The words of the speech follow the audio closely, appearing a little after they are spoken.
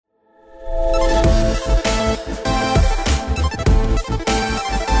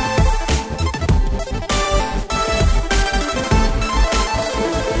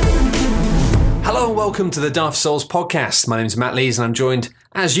Welcome to the Daft Souls podcast. My name is Matt Lees and I'm joined,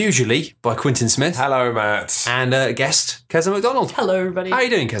 as usually, by Quintin Smith. Hello, Matt. And guest, Keza McDonald. Hello, everybody. How are you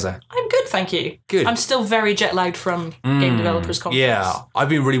doing, Keza? I'm good, thank you. Good. I'm still very jet-lagged from Game Developers Conference. Yeah, I've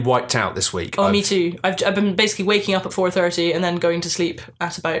been really wiped out this week. Oh, me too. I've been basically waking up at 4:30 and then going to sleep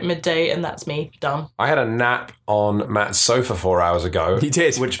at about midday, and that's me, done. I had a nap on Matt's sofa 4 hours ago. You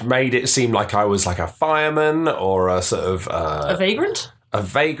did? Which made it seem like I was like a fireman or a sort of... A vagrant? A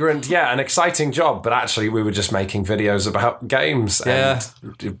vagrant, yeah, an exciting job, but actually we were just making videos about games and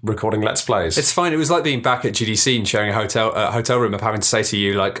recording Let's Plays. It's fine. It was like being back at GDC and sharing a hotel room of having to say to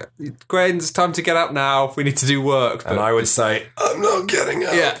you, like, Gwen, it's time to get up now. We need to do work. And I would say, I'm not getting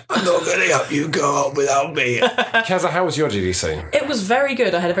up. Yeah. I'm not getting up. You go up without me. Keza, how was your GDC? It was very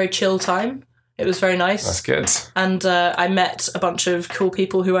good. I had a very chill time. It was very nice. That's good. And I met a bunch of cool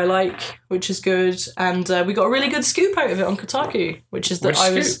people who I like, which is good. And we got a really good scoop out of it on Kotaku, which is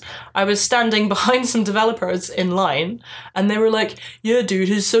that I was standing behind some developers in line, and they were like, "Yeah, dude,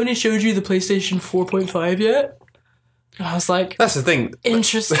 has Sony showed you the PlayStation 4.5 yet?" And I was like, That's the thing.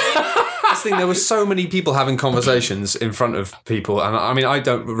 interesting. That's the thing. There were so many people having conversations in front of people, and I mean, I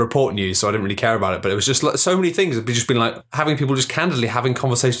don't report news, so I didn't really care about it. But it was just like, so many things. It'd just been like having people just candidly having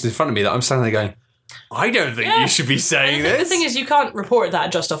conversations in front of me that I'm standing there going, I don't think you should be saying this. The thing is, you can't report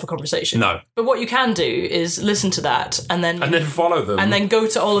that just off a conversation. No. But what you can do is listen to that and then follow them. and then go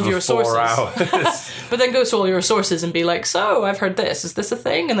to all of your for 4 sources. hours. But then go to all your sources and be like, so, I've heard this. Is this a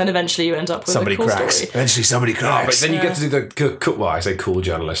thing? And then eventually you end up with Somebody a cool cracks. story. Eventually somebody cracks. But then you get to do the cool, well, I say cool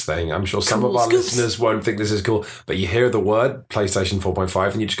journalist thing. I'm sure some Cool of our scoops. listeners won't think this is cool, but you hear the word PlayStation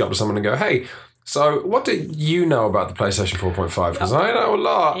 4.5 and you just go up to someone and go, hey, so what do you know about the PlayStation 4.5? Because I know a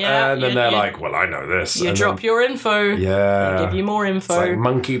lot. Yeah, and then you- they're you- like, well, I know this. You and drop your info. Yeah. They give you more It's info. like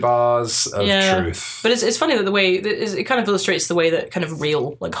monkey bars of truth. But it's funny that the way it kind of illustrates the way that kind of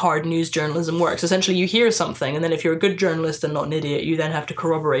real, like hard news journalism works. Essentially, you hear something, and then if you're a good journalist and not an idiot, you then have to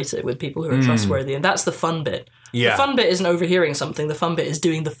corroborate it with people who are trustworthy, and that's the fun bit. Yeah. The fun bit isn't overhearing something. The fun bit is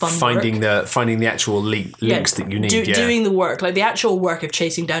doing the fun work. finding the actual links that you need. Doing the work, like the actual work of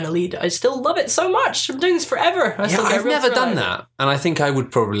chasing down a lead. I still love it so much. I'm doing this forever. I've never done that, and I think I would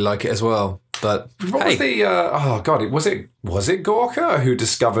probably like it as well. But What was the was it Gorka who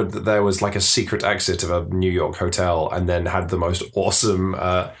discovered that there was like a secret exit of a New York hotel and then had the most awesome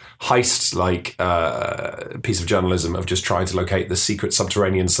heist piece of journalism of just trying to locate the secret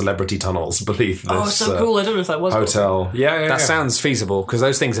subterranean celebrity tunnels beneath this Oh, so cool. I don't know if that was hotel. Yeah, that sounds feasible because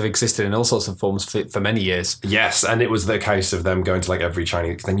those things have existed in all sorts of forms for many years. Yes, and it was the case of them going to like every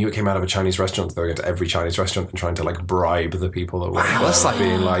Chinese. They knew it came out of a Chinese restaurant. They were going to every Chinese restaurant and trying to like bribe the people that were that's like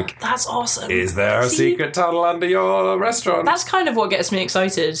being like, That's awesome. "Is there a secret tunnel under your restaurant?" That's kind of what gets me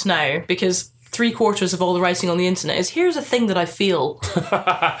excited now, because 3/4 of all the writing on the internet is, here's a thing that I feel.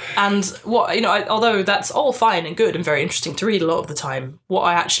 And what, although that's all fine and good and very interesting to read a lot of the time, what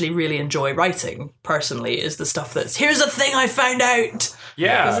I actually really enjoy writing, personally, is the stuff that's, here's a thing I found out!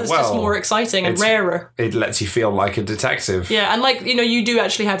 Yeah, Because it's just more exciting and rarer. It lets you feel like a detective. Yeah, and you do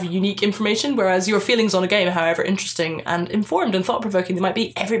actually have unique information, whereas your feelings on a game, however interesting and informed and thought-provoking they might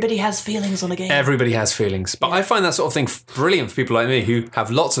be, everybody has feelings on a game. Everybody has feelings, but I find that sort of thing brilliant for people like me who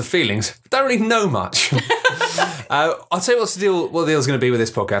have lots of feelings, but don't really know much. I'll tell you what the deal's going to be with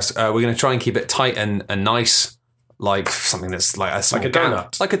this podcast. We're going to try and keep it tight and nice. Like something that's like a small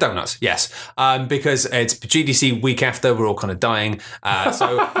donut. Like a donut, yes. Because it's GDC week after, we're all kind of dying.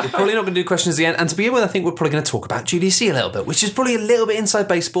 So we're probably not going to do questions at the end. And to begin with, I think we're probably going to talk about GDC a little bit, which is probably a little bit inside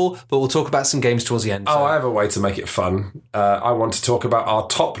baseball, but we'll talk about some games towards the end. Oh, I have a way to make it fun. I want to talk about our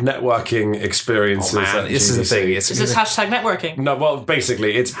top networking experiences. Man, at this is the GDC. thing. Is this hashtag networking? No, well,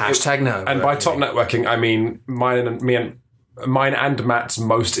 basically, it's Hashtag no. And by top networking, I mean mine and Matt's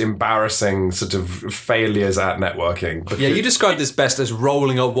most embarrassing sort of failures at networking. Yeah, you described this best as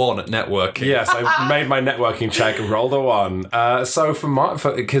rolling a 1 at networking. Yes, I made my networking check and rolled a 1. So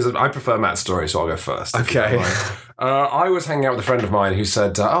because I prefer Matt's story, so I'll go first. Okay. I was hanging out with a friend of mine who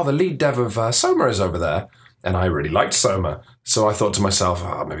said, the lead dev of Soma is over there. And I really liked Soma. So I thought to myself,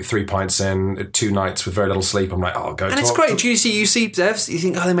 maybe 3 pints in, 2 nights with very little sleep. I'm like, I'll go. And it's great. You see devs, you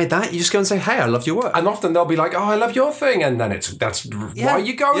think, you made that? You just go and say, hey, I love your work. And often they'll be like, I love your thing. And then that's why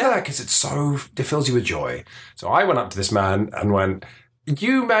you go there, because it fills you with joy. So I went up to this man and went,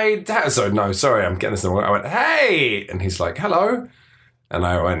 you made that. So no, sorry, I'm getting this wrong. I went, hey. And he's like, hello. And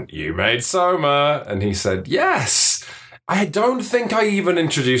I went, you made Soma. And he said, yes. I don't think I even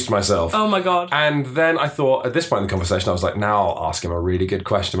introduced myself. Oh my god. And then I thought, at this point in the conversation, I was like, now I'll ask him a really good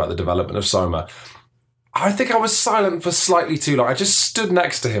question about the development of Soma. I think I was silent for slightly too long. I just stood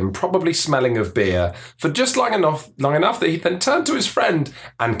next to him, probably smelling of beer, for just long enough that he then turned to his friend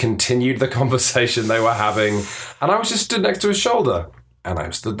and continued the conversation they were having. And I was just stood next to his shoulder. And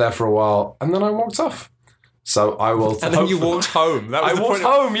I stood there for a while, and then I walked off. So I will. And then you walked home. That was the point.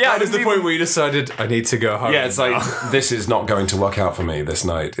 Home. Yeah, that was the point where you decided I need to go home. Yeah, it's like this is not going to work out for me this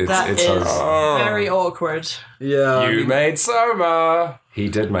night. It's very awkward. Yeah, you made Soma. He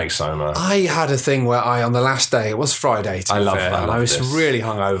did make Soma. I had a thing where on the last day, it was Friday. I love that. And I was really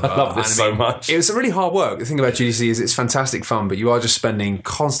hungover. I love this so much. It was really hard work. The thing about GDC is it's fantastic fun, but you are just spending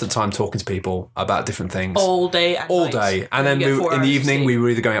constant time talking to people about different things all day. And then in the evening, we were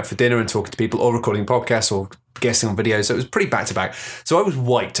either going out for dinner and talking to people, or recording podcasts, or guesting on videos. So it was pretty back to back. So I was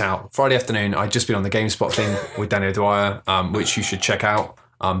wiped out. Friday afternoon, I'd just been on the GameSpot thing with Danny O'Dwyer, which you should check out.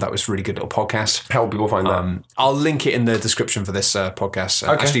 That was a really good little podcast. How will people find that? I'll link it in the description for this podcast.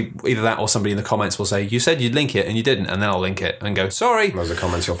 Okay. Actually, either that or somebody in the comments will say, you said you'd link it and you didn't, and then I'll link it and go, sorry. Those are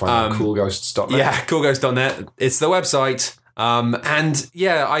comments you'll find on coolghosts.net. Yeah, coolghosts.net. It's the website. And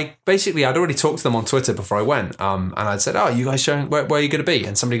yeah, I'd already talked to them on Twitter before I went. And I'd said, you guys showing where are you going to be?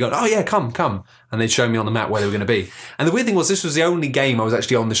 And somebody go, oh yeah, come. And they'd show me on the map where they were going to be. And the weird thing was, this was the only game I was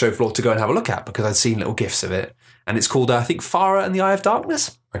actually on the show floor to go and have a look at, because I'd seen little GIFs of it. And it's called, I think, Farah and the Eye of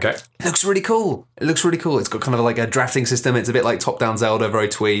Darkness. Okay. It looks really cool. It's got kind of like a drafting system. It's a bit like top-down Zelda, very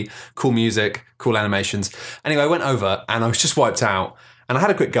twee, cool music, cool animations. Anyway, I went over and I was just wiped out. And I had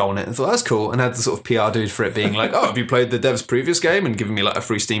a quick go on it and thought, that's cool. And I had the sort of PR dude for it being like, have you played the dev's previous game? And giving me like a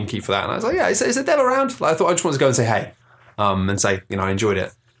free Steam key for that. And I was like, yeah, is the dev around? Like, I thought I just wanted to go and say, hey, and say, I enjoyed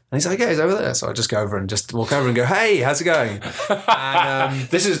it. And he's like, yeah, he's over there. So I just go over and just walk over and go, hey, how's it going? And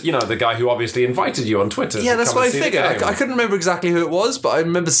this is, the guy who obviously invited you on Twitter. Yeah, that's what I figured. I couldn't remember exactly who it was, but I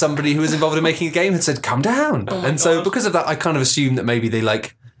remember somebody who was involved in making a game had said, come down. So because of that, I kind of assumed that maybe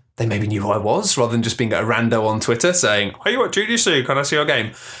they maybe knew who I was, rather than just being a rando on Twitter saying, are you at GDC? Can I see your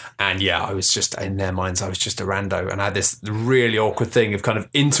game? And yeah, I was just, in their minds, I was just a rando. And I had this really awkward thing of kind of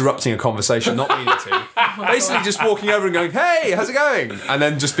interrupting a conversation, not meaning to. Basically just walking over and going, hey, how's it going? And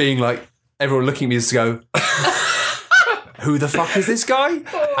then just being like, everyone looking at me just to go, who the fuck is this guy?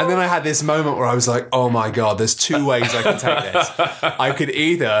 And then I had this moment where I was like, oh my God, there's two ways I can take this. I could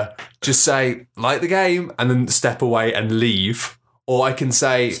either just say, like the game, and then step away and leave. Or I can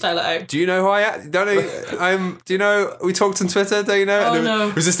say, style it out. Do you know who I am? Do you know, we talked on Twitter, do you know? Oh, and no.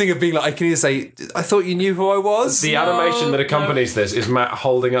 It was this thing of being like, I can either say, I thought you knew who I was. The animation that accompanies this is Matt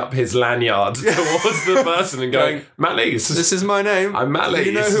holding up his lanyard towards the person and going, Matt Lees. This is my name. I'm Matt Lees.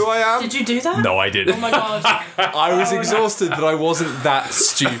 Do you know who I am? Did you do that? No, I didn't. Oh my God. I was exhausted that I wasn't that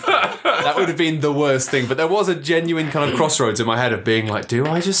stupid. That would have been the worst thing. But there was a genuine kind of crossroads in my head of being like, do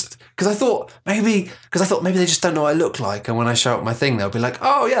I just... Because I thought maybe they just don't know what I look like. And when I show up my thing, they'll be like,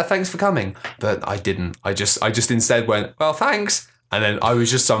 oh yeah, thanks for coming. But I didn't. I just instead went, well, thanks. And then I was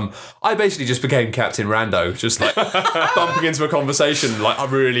just I basically just became Captain Rando, just like bumping into a conversation, like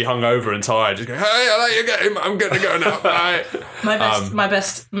I'm really hungover and tired. Just going, hey, I like your game. I'm going to go now. Bye. My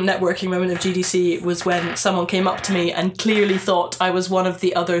best networking moment of GDC was when someone came up to me and clearly thought I was one of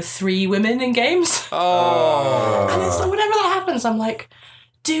the other 3 women in games. Oh. And it's like, whenever that happens, I'm like,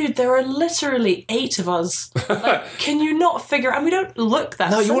 dude, there are literally 8 of us. Like, can you not figure out? And we don't look that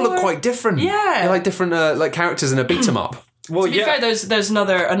No, you all similar. look quite different. Yeah. You're like different like characters in a beat 'em up. Well, to be fair, there's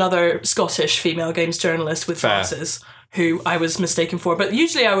another Scottish female games journalist with glasses who I was mistaken for. But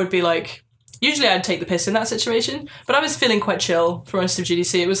usually I would be like... Usually I'd take the piss in that situation, but I was feeling quite chill for most of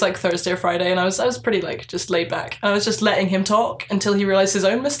GDC. It was like Thursday or Friday, and I was pretty like just laid back. And I was just letting him talk until he realised his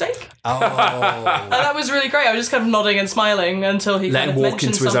own mistake. Oh. And that was really great. I was just kind of nodding and smiling until he let kind him of walk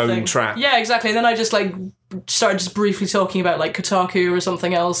mentioned into his something. own trap. Yeah, exactly. And then I just like started just briefly talking about like Kotaku or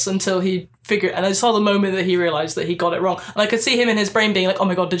something else until he figured, and I saw the moment that he realised that he got it wrong. And I could see him in his brain being like, oh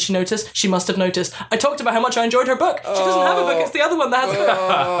my God, did she notice? She must have noticed. I talked about how much I enjoyed her book. She doesn't have a book, it's the other one that has a book.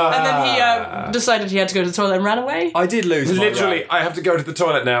 And then he decided he had to go to the toilet and ran away. I did lose. Literally, I have to go to the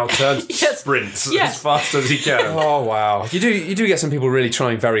toilet now. Sprints as fast as he can. Oh wow! You do get some people really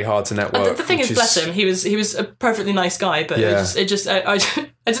trying very hard to network. The thing is, bless him, he was a perfectly nice guy, but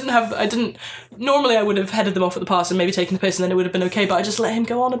I didn't. Normally, I would have headed them off at the pass and maybe taken the piss, and then it would have been okay. But I just let him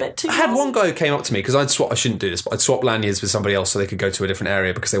go on a bit too. I had one guy who came up to me because I shouldn't do this, but I'd swap lanyards with somebody else so they could go to a different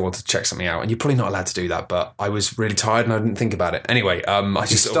area because they wanted to check something out. And you're probably not allowed to do that, but I was really tired and I didn't think about it. Anyway, I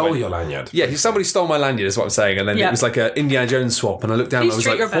just stole your lanyard. Yeah, somebody stole my lanyard, is what I'm saying, and then it was like a Indiana Jones swap, and I looked down and I was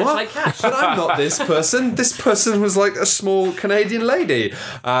like, what? Like cash. But I'm not this person. This person was like a small Canadian lady,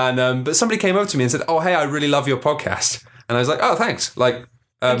 and but somebody came up to me and said, "Oh, hey, I really love your podcast," and I was like, "Oh, thanks." Like.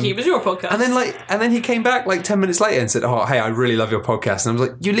 It was your podcast. And then he came back like 10 minutes later and said, "Oh, hey, I really love your podcast." And I was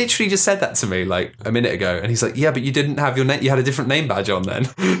like, "You literally just said that to me like a minute ago." And he's like, "Yeah, but you didn't have your name. You had a different name badge on then."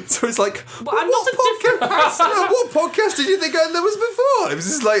 So it's like, well, I'm not a different person. What podcast did you think there was before? It was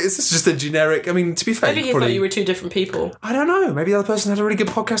just like, it's just a generic. I mean, to be fair, maybe he thought you were two different people. I don't know. Maybe the other person had a really good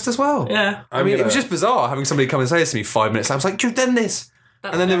podcast as well. Yeah. I mean, it was just bizarre having somebody come and say this to me 5 minutes. I was like, "You've done this."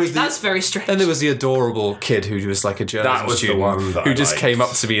 That's very strange. Then there was the adorable kid who was like a journalism student who just came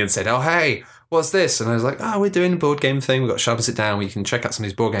up to me and said, "Oh, hey, what's this?" And I was like, "Oh, we're doing a board game thing. We've got to sharpen it down. We can check out some of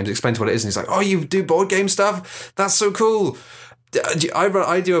these board games, explain to what it is." And he's like, "Oh, you do board game stuff? That's so cool.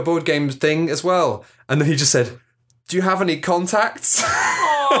 I do a board game thing as well." And then he just said, "Do you have any contacts?"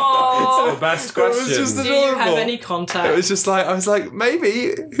 It's the best question. It was just Do adorable. you have any contact? It was just like, I was like,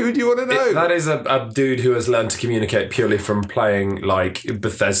 maybe. Who do you want to know? That is a dude who has learned to communicate purely from playing like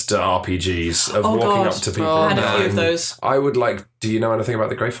Bethesda RPGs of walking up to people. I had a few of those. I would like. Do you know anything about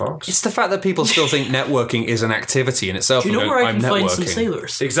the Grey Fox? It's the fact that people still think networking is an activity in itself. Do you know where I can find some networking.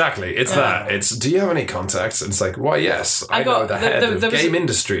 sailors? Exactly. It's that. It's. Do you have any contacts? And it's like, why? Yes, I know the head of Game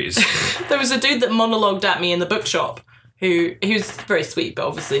Industries. There was a dude that monologued at me in the bookshop. He was very sweet, but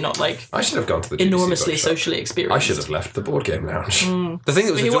obviously not like I should have gone to the GDC enormously bookshop. socially experienced. I should have left the board game lounge. The thing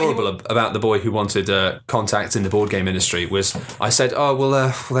that was adorable about the boy who wanted contacts in the board game industry was, I said, "Oh,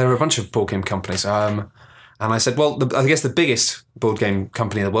 well, there are a bunch of board game companies." And I said, "Well, I guess the biggest board game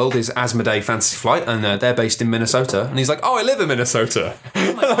company in the world is Asmodee Fantasy Flight, and they're based in Minnesota." And he's like, "Oh, I live in Minnesota."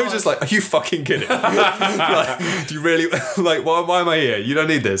 And I was just like, "Are you fucking kidding? Like, do you really like? Why am I here? You don't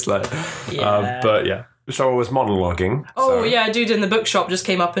need this." Like, but yeah. So I was monologuing. Oh, yeah, a dude in the bookshop just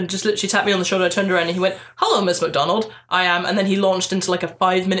came up and just literally tapped me on the shoulder. I turned around and he went, "Hello, Miss McDonald. I am." And then he launched into like a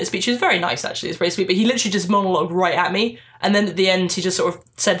 5-minute speech. It was very nice, actually. It's very sweet. But he literally just monologued right at me. And then at the end, he just sort of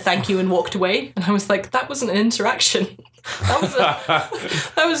said thank you and walked away. And I was like, that wasn't an interaction.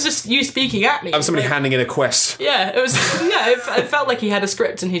 That was just you speaking at me. That was somebody handing in a quest. Yeah, it was. Yeah, it felt like he had a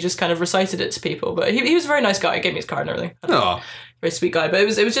script and he just kind of recited it to people. But he was a very nice guy. He gave me his card and everything. Oh. Very sweet guy. But it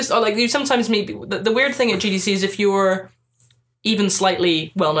was just like you sometimes meet the weird thing at GDC is if you're even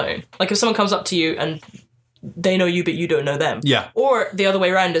slightly well known. Like if someone comes up to you and they know you but you don't know them. Yeah. Or the other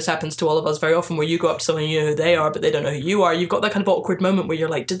way around, this happens to all of us very often where you go up to someone and you know who they are but they don't know who you are. You've got that kind of awkward moment where you're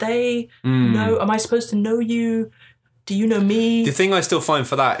like, did they know? Am I supposed to know you? Do you know me? The thing I still find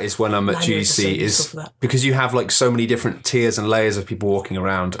for that is when I'm at GDC is because you have like so many different tiers and layers of people walking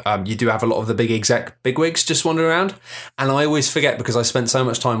around. You do have a lot of the bigwigs just wandering around, and I always forget because I spent so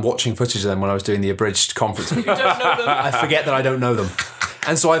much time watching footage of them when I was doing the abridged conference. You don't know them. I forget that I don't know them.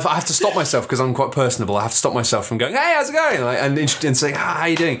 And so I have to stop myself because I'm quite personable. I have to stop myself from going, "Hey, how's it going?" and saying, "How are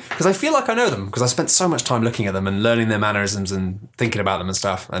you doing?" Because I feel like I know them because I spent so much time looking at them and learning their mannerisms and thinking about them and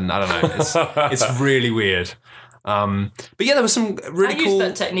stuff. And I don't know, it's really weird. But yeah, there was some really cool. I used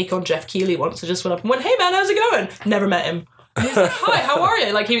that technique on Jeff Keighley once. I just went up and went, "Hey man, how's it going?" Never met him. And he's like, "Hi, how are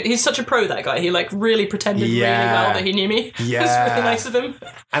you?" Like he's such a pro, that guy. He like really pretended really well that he knew me. Yeah. It was really nice of him.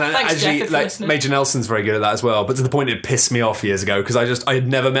 And Thanks, actually, Jeff, if you're like listening. Major Nelson's very good at that as well. But to the point it pissed me off years ago because I had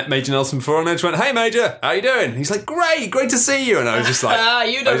never met Major Nelson before, and I just went, "Hey Major, how you doing?" He's like, "Great to see you." And I was just like,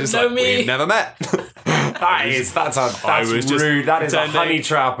 You don't know me. We've never met. That's rude. That is a honey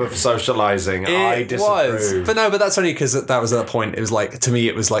trap of socialising. I disapprove. But that's only because that was at that point. It was like, to me,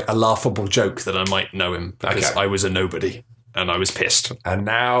 it was like a laughable joke that I might know him because I was a nobody and I was pissed. And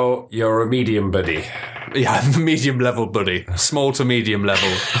now you're a medium buddy. Yeah, medium level buddy, small to medium level.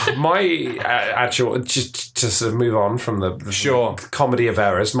 My actual, just to sort of move on from the Sure. comedy of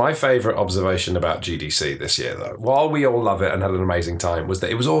errors, my favourite observation about GDC this year, though, while we all love it and had an amazing time, was that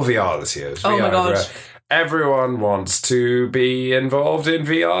it was all VR this year. It was Oh VR my God. everywhere. Everyone wants to be involved in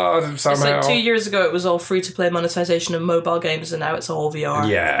VR somehow. It's like 2 years ago it was all free-to-play monetization of mobile games and now it's all VR.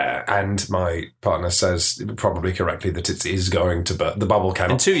 Yeah, and my partner says, probably correctly, that it is going to, but the bubble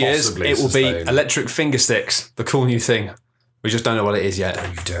cannot In 2 years, possibly it will be sustain. electric finger sticks, the cool new thing. We just don't know what it is yet.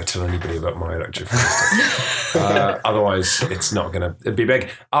 Don't you dare tell anybody about my electric stick. Otherwise, it's not going to be big.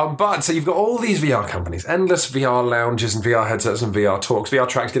 But so you've got all these VR companies, endless VR lounges and VR headsets and VR talks, VR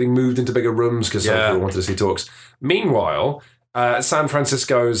tracks getting moved into bigger rooms because some people wanted to see talks. Meanwhile, San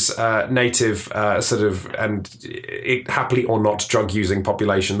Francisco's native sort of and happily or not drug using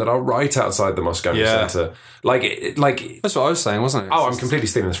population that are right outside the Moscone Center, like That's what I was saying, wasn't it? Oh, I'm completely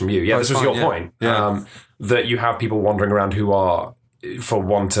stealing this from you. Yeah, this was your point. Yeah. That you have people wandering around who are, for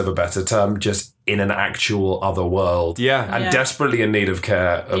want of a better term, just in an actual other world. Yeah. And desperately in need of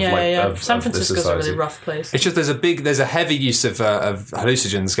care of San Francisco's a really rough place. It's just there's a heavy use of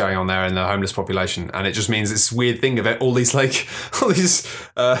hallucinogens going on there in the homeless population, and it just means this weird thing of all these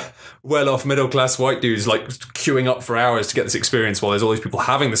well-off middle-class white dudes like queuing up for hours to get this experience, while there's all these people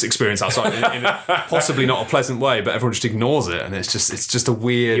having this experience outside in possibly not a pleasant way, but everyone just ignores it, and it's just a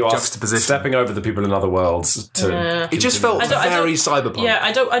weird juxtaposition. Stepping over the people in other worlds to it just felt very cyberpunk. Yeah,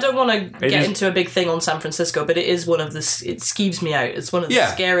 I don't want to get into a big thing on San Francisco, but it is one of the it skeeves me out. It's one of the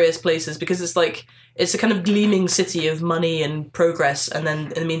scariest places because it's like it's a kind of gleaming city of money and progress, and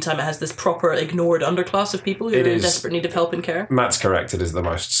then in the meantime it has this proper ignored underclass of people who are in desperate need of help and care. Matt's correct, it is the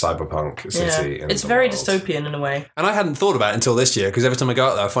most cyberpunk city in it's the very world. Dystopian in a way. And I hadn't thought about it until this year, because every time I go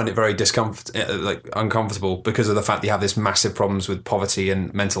out there I find it very uncomfortable because of the fact that you have this massive problems with poverty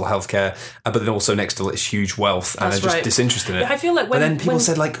and mental health care, but then also next to this huge wealth, and That's they're just right. disinterested in it. I feel like but then people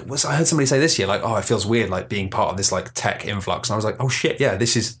said I heard somebody say this year it feels weird like being part of this like tech influx, and I was like, oh shit, yeah,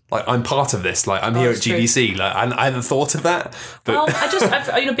 this is like I'm part of this, like I'm here at GDC. Like I hadn't thought of that. But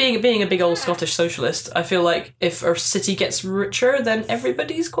well, being a big old Scottish socialist, I feel like if our city gets richer, then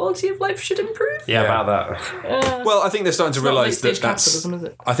everybody's quality of life should improve. Yeah, about that. Well, I think they're starting to realise that capitalism, is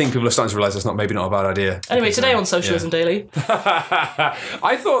it? I think people are starting to realise that's maybe not a bad idea. Anyway, today on Socialism Daily.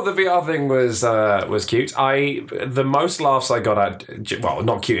 I thought the VR thing was cute. The most laughs I got at, well,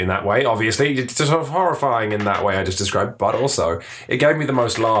 not cute in that way, obviously, it's sort of horrifying in that way I just described, but also it gave me the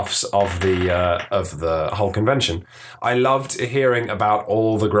most laughs of the whole convention. I loved hearing about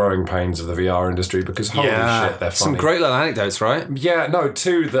all the growing pains of the VR industry because holy shit, they're funny. Some great little anecdotes, right? Yeah, no,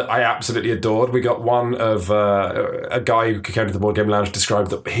 two that I absolutely adored. We got one of a guy who came to the Board Game Lounge described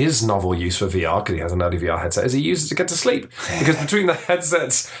that his novel use for VR, because he has an early VR headset, is he uses it to get to sleep. Because between the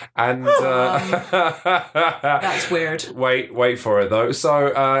headsets and... That's weird. Wait for it, though.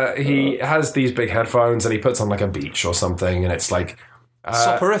 So he has these big headphones and he puts on like a beach or something, and it's like...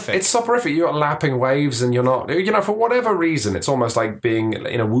 soporific. It's soporific. You're lapping waves and you're not, for whatever reason, it's almost like being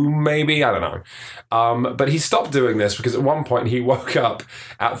in a womb, maybe. I don't know. But he stopped doing this because at one point he woke up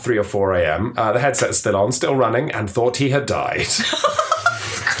at 3 or 4 a.m. The headset's still on, still running, and thought he had died.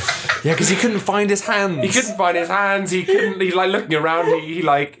 Yeah, because he couldn't find his hands. He couldn't find his hands. He couldn't. He's like looking around.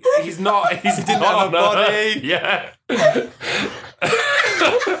 He's not. He didn't have a body. Yeah.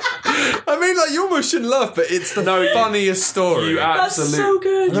 I mean, like, you almost shouldn't laugh, but it's the funniest story. That's so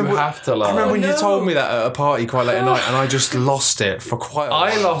good. You have to laugh. I remember when you told me that at a party quite late at night, and I just lost it for quite a while.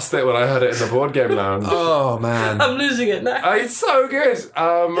 I lost it when I heard it in the Board Game Lounge. Oh, man. I'm losing it now. It's so good.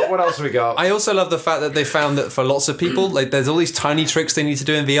 What else have we got? I also love the fact that they found that for lots of people, like, there's all these tiny tricks they need to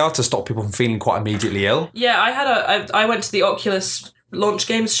do in VR to stop people from feeling quite immediately ill. Yeah, I went to the Oculus launch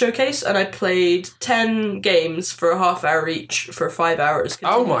games showcase and I played 10 games for a half hour each for 5 hours.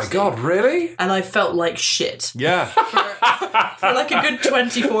 Oh my god, really? And I felt like shit. Yeah. For like a good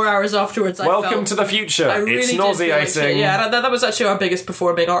 24 hours afterwards. Welcome to the future. It's nauseating. Yeah, and that was actually our biggest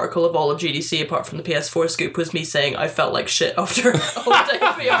performing article of all of GDC, apart from the PS4 scoop, was me saying I felt like shit after a whole day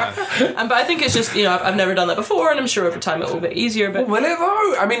of VR. But I think it's just, I've never done that before, and I'm sure over time it will be easier. But will it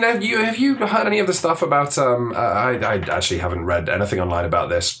though? I mean, have you heard any of the stuff about? I actually haven't read anything online about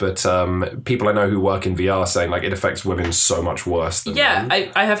this, but people I know who work in VR saying like it affects women so much worse than men.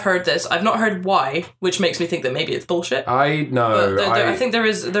 I have heard this. I've not heard why, which makes me think that maybe it's bullshit. I know. But I think there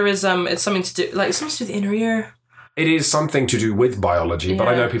is it's something to do with the inner ear. It is something to do with biology, but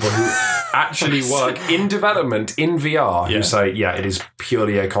I know people who actually work in development in VR who say, it is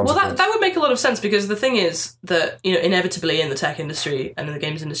purely a consequence. Well, that would make a lot of sense, because the thing is that, inevitably in the tech industry and in the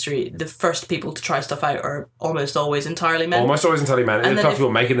games industry, the first people to try stuff out are almost always entirely men. Almost always entirely men. And the first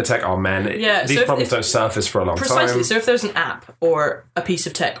people making the tech are men. Yeah, These problems don't surface for a long time. Precisely. So if there's an app or a piece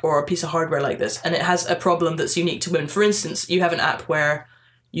of tech or a piece of hardware like this, and it has a problem that's unique to women, for instance, you have an app where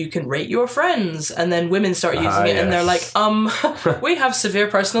you can rate your friends, and then women start using it, and they're like, we have severe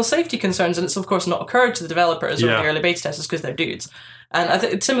personal safety concerns, and it's of course not occurred to the developers or the early beta testers because they're dudes. And I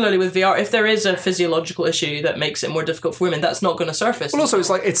think similarly with VR, if there is a physiological issue that makes it more difficult for women, that's not going to surface. Well, also,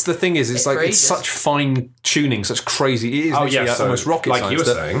 it's such fine tuning, such crazy. It is almost rocket like science. You were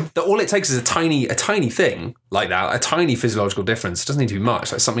saying, that all it takes is a tiny thing like that, a tiny physiological difference. It doesn't need to be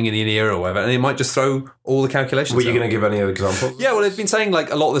much, like something in the ear or whatever, and it might just throw all the calculations. Were you going to give any other examples? Yeah, well, they've been saying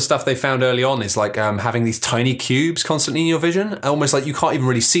like a lot of the stuff they found early on is like having these tiny cubes constantly in your vision, almost like you can't even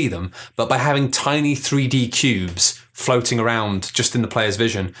really see them, but by having tiny 3D cubes floating around just in the player's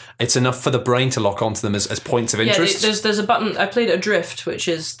vision, it's enough for the brain to lock onto them as points of interest. Yeah, there's a button. I played Adrift, which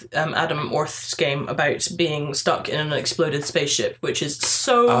is Adam Orth's game about being stuck in an exploded spaceship, which is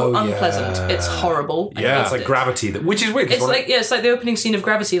so unpleasant. Yeah. It's horrible. Yeah, it's like Gravity, which is weird. It's like the opening scene of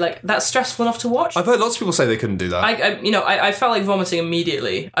Gravity. Like, that's stressful enough to watch. I've heard lots of people say they couldn't do that. I felt like vomiting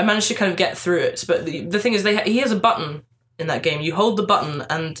immediately. I managed to kind of get through it, but the thing is, he has a button in that game. You hold the button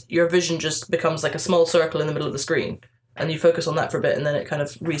and your vision just becomes like a small circle in the middle of the screen, and you focus on that for a bit, and then it kind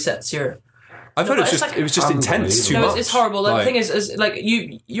of resets your... I've heard it was just intense too much. It's horrible. The thing is like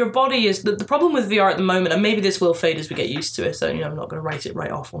your body is... The problem with VR at the moment, and maybe this will fade as we get used to it, so I'm not going to write it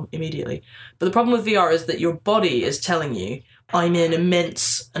right off immediately, but the problem with VR is that your body is telling you, I'm in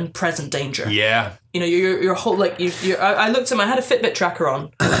immense and present danger. Yeah. Your whole I looked at I had a Fitbit tracker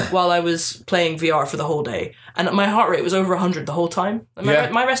on while I was playing VR for the whole day, and my heart rate was over 100 the whole time.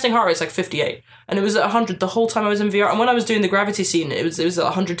 My resting heart rate is like 58, and it was at 100 the whole time I was in VR. And when I was doing the Gravity scene, it was at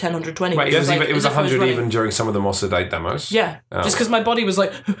 110, 120. Wait, it was 100 even during some of the more sedate demos. Yeah, just because my body was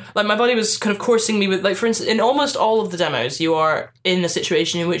like my body was kind of coursing me with, like, for instance, in almost all of the demos, you are in a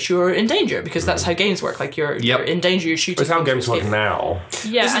situation in which you're in danger, because that's how games work. Like you're in danger, you're shooting. That's how games work now.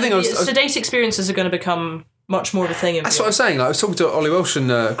 Yeah, and sedate experiences are going to become much more of a thing in VR. That's what I was saying. Like, I was talking to Ollie Welsh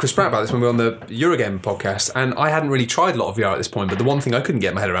and Chris Pratt about this when we were on the Eurogame podcast, and I hadn't really tried a lot of VR at this point, but the one thing I couldn't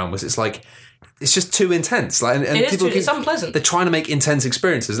get my head around was it's just too intense. Like, and it's unpleasant. They're trying to make intense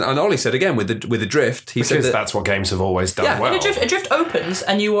experiences, and Ollie said again with the drift, he said that's what games have always done well. A drift opens,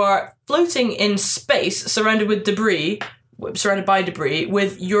 and you are floating in space, surrounded by debris,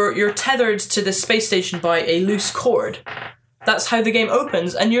 with you're tethered to the space station by a loose cord. That's how the game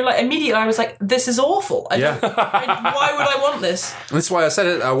opens, and you're like, immediately I was like, this is awful. Why would I want this? And that's why I said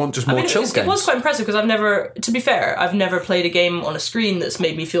it. I want just more chill games. It was quite impressive, because to be fair, I've never played a game on a screen that's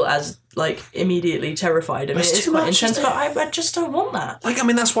made me feel as immediately terrified. I mean, it's quite intense, but I just don't want that.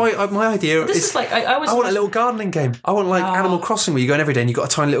 That's why my idea is I want a little gardening game. I want Animal Crossing, where you go in every day and you've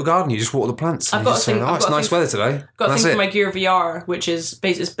got a tiny little garden, you just water the plants. I've got a thing. It's nice weather today. I've got a thing for my Gear VR, which is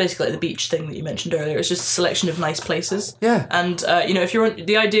basically like the beach thing that you mentioned earlier. It's just a selection of nice places. Yeah. And if you're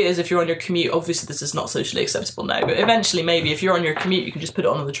the idea is, if you're on your commute, obviously this is not socially acceptable now, but eventually maybe if you're on your commute, you can just put it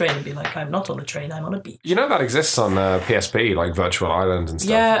on the train and be like, I'm not on a train, I'm on a beach. That exists on PSP, like Virtual Island and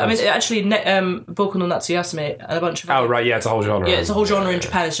stuff. Yeah, I mean, actually, Boku no Natsuyasame and a bunch of... Oh, right, yeah, it's a whole genre. Yeah, it's a whole genre in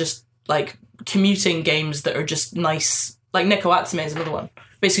Japan. It's just, commuting games that are just nice. Like Neko Atsume is another one.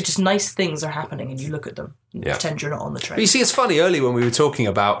 Basically, just nice things are happening, and you look at them and pretend you're not on the train. But you see, it's funny, earlier when we were talking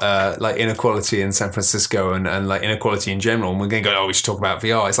about inequality in San Francisco and inequality in general, and we're going to go, we should talk about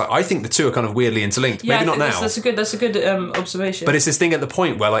VR. It's I think the two are kind of weirdly interlinked. Yeah, maybe not now. That's a good observation. But it's this thing at the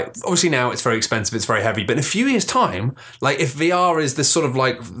point where, obviously now it's very expensive, it's very heavy, but in a few years' time, if VR is this sort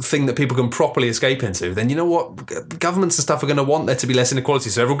of thing that people can properly escape into, then you know what? Governments and stuff are going to want there to be less inequality,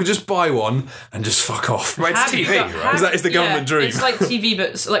 so everyone could just buy one and just fuck off. Right, it's TV, right? That is the government dream. It's like TV,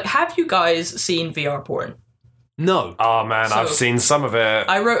 but have you guys seen VR porn? No. Oh man, I've seen some of it.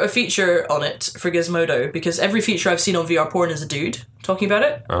 I wrote a feature on it for Gizmodo, because every feature I've seen on VR porn is a dude talking about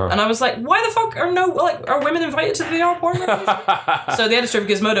it. And I was like, why the fuck are women invited to the VR porn? So the editor of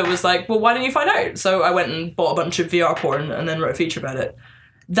Gizmodo was like, well, why didn't you find out? So I went and bought a bunch of VR porn and then wrote a feature about it.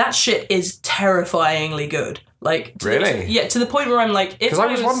 That shit is terrifyingly good. Really? To the point where I'm like, because I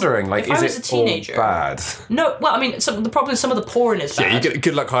was wondering, is it a teenager, all bad? No, well, I mean, some of the porn is bad. Yeah, you get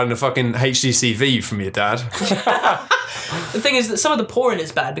good luck hiding a fucking HDCV from your dad. The thing is that some of the porn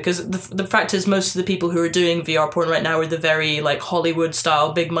is bad, because the fact is, most of the people who are doing VR porn right now are the very Hollywood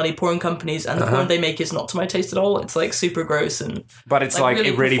style big money porn companies, and the porn they make is not to my taste at all. It's super gross, and but it's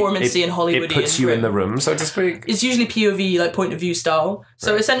really performance-y and Hollywood-y. It puts you in the room, so to speak. It's usually POV, point of view style.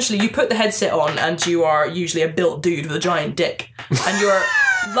 So essentially, you put the headset on, and you are usually a built dude with a giant dick, and you're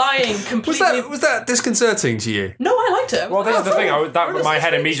lying completely... Was that disconcerting to you? No, I liked it. Well, this is the thing. My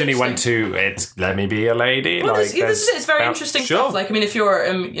head immediately went to, it's let me be a lady. Well, it's very interesting stuff. If you're,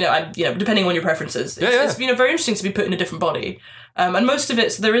 depending on your preferences, it's very interesting to be put in a different body. And most of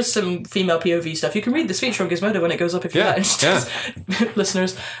it, there is some female POV stuff. You can read this feature on Gizmodo when it goes up if you're that interested,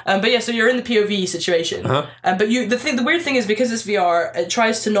 listeners. So you're in the POV situation. But the weird thing is, because it's VR, it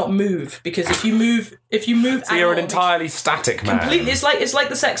tries to not move, because if you move, so you're an entirely static man. Completely, it's like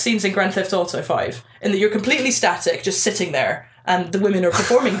the sex scenes in Grand Theft Auto 5, in that you're completely static, just sitting there, and the women are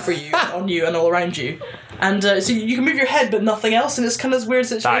performing for you, on you, and all around you. And so you can move your head, but nothing else, and it's kind of this weird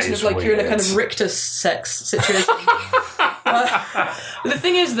situation of you're in a kind of rictus sex situation. The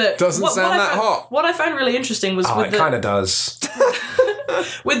thing is that doesn't sound that hot. What I found really interesting was it kind of does.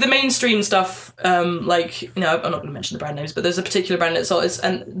 with the mainstream stuff, like, I'm not going to mention the brand names, but there's a particular brand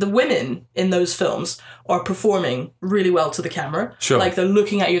and the women in those films are performing really well to the camera. Sure. Like, they're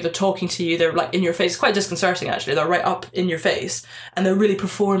looking at you, they're talking to you, they're like in your face. It's quite disconcerting, actually. They're right up in your face and they're really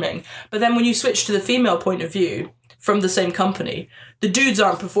performing. But then when you switch to the female point of view from the same company, the dudes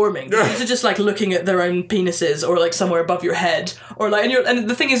aren't performing. The dudes are just like looking at their own penises or like somewhere above your head, or like, and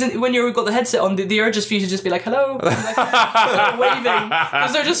the thing is, when you've got the headset on, the urge is for you to just be like hello, and like, waving,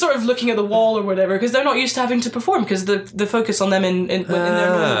 because they're just sort of looking at the wall or whatever, because they're not used to having to perform, because the focus on them in their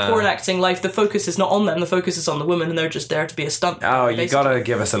normal porn acting life, the focus is not on them, the focus is on the woman, and they're just there to be a stunt. Oh, you gotta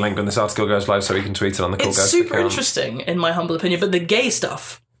give us a link when this article goes live so we can tweet it on the Cool It's Ghost super account. interesting, in my humble opinion, but the gay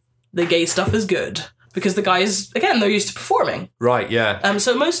stuff is good. Because the guys, again, they're used to performing. Right, yeah.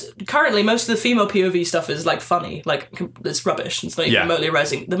 So currently, most of the female POV stuff is like funny, like it's rubbish. It's not even remotely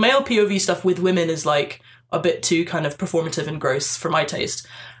arousing. The male POV stuff with women is like a bit too kind of performative and gross for my taste.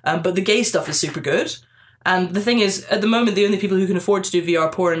 But the gay stuff is super good. And the thing is, at the moment, the only people who can afford to do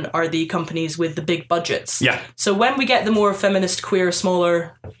VR porn are the companies with the big budgets. Yeah. So when we get the more feminist, queer,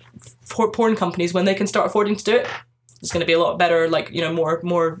 smaller porn companies, when they can start affording to do it, it's going to be a lot better. Like, more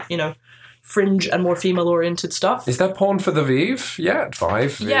fringe and more female-oriented stuff. Is there porn for the Vive yet?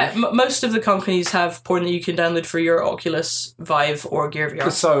 Vive? Yeah, most of the companies have porn that you can download for your Oculus, Vive, or Gear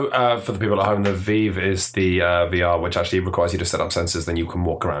VR. So, for the people at home, the Vive is the VR which actually requires you to set up sensors, then you can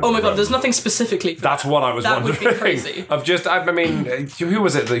walk around. Oh my god, there's nothing specifically for That's what I was wondering. That would be crazy. Who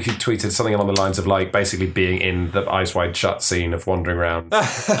was it that who tweeted something along the lines of, like, basically being in the Eyes Wide Shut scene of wandering around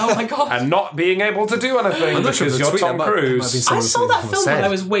Oh my god. and not being able to do anything because you're Tom Cruise. I saw that film when I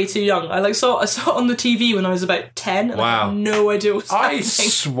was way too young. I saw it on the TV when I was about 10, and I had no idea what was happening. I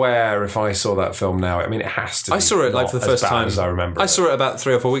swear if I saw that film now, I mean, it has to be I saw it like for the first time as I remember. I saw it about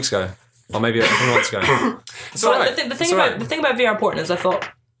 3 or 4 weeks ago. Or maybe a couple months ago. It's all right. The thing about VR porn is, I thought,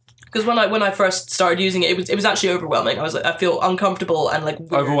 because when I first started using it, it was actually overwhelming. I was like, I feel uncomfortable and like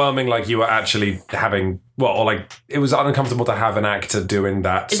weird. Overwhelming, like you were actually having, or like it was uncomfortable to have an actor doing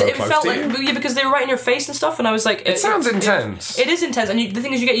that so close felt to you. like, because they were right in your face and stuff, and I was like, it sounds intense. It is intense, and the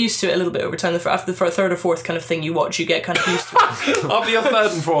thing is, you get used to it a little bit over time. After the third or fourth kind of thing you watch, you get kind of used to it. After your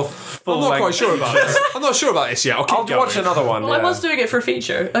third and fourth full I'm not quite sure about this. I'm not sure about this yet. I'll watch another one. Well, I was doing it for a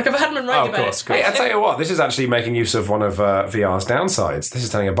feature. Like, if I hadn't been writing about it. Hey, I tell you what, this is actually making use of one of VR's downsides. This is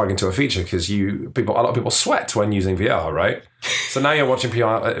turning a bug into a feature because a lot of people sweat when using VR, right? So now you're watching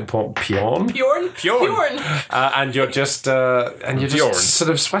porn, and you're just sort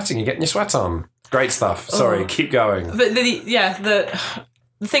of sweating. You're getting your sweat on. Great stuff. Sorry, keep going. But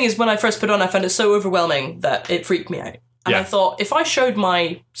the thing is, when I first put it on, I found it so overwhelming that it freaked me out. And I thought, if I showed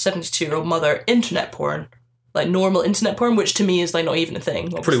my 72-year-old mother internet porn, like normal internet porn, which to me is like not even a thing.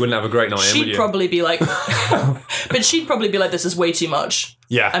 Obviously. Probably wouldn't have a great night, would you? She'd probably be like, but she'd probably be like, this is way too much.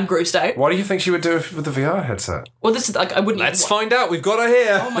 Yeah. I'm grossed out. What do you think she would do with the VR headset? Well, this is like, I wouldn't. Let's find out. We've got her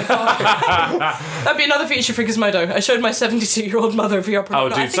here. Oh my god. That'd be another feature for Gizmodo. I showed my 72-year-old mother VR porn. Oh,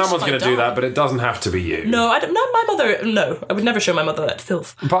 dude, someone's going to do that, but it doesn't have to be you. No, I don't. No, my mother. No, I would never show my mother that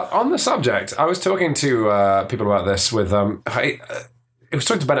filth. But on the subject, I was talking to people about this with I was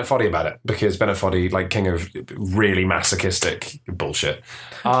talking to Bennett Foddy about it because Bennett Foddy, like king of really masochistic bullshit,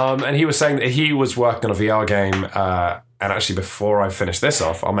 and he was saying that he was working on a VR game. And actually, before I finish this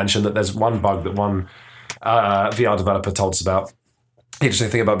off, I'll mention that there's one bug that one VR developer told us about. The interesting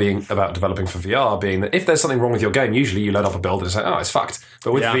thing about developing for VR being that if there's something wrong with your game, usually you load up a build and it's like, oh, it's fucked.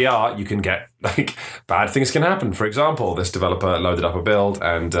 But with VR, you can get like bad things can happen. For example, this developer loaded up a build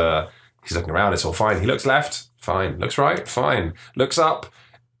and he's looking around, it's all fine. He looks left. Fine. Looks right. Fine. Looks up.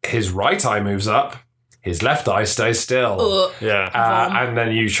 His right eye moves up. His left eye stays still. And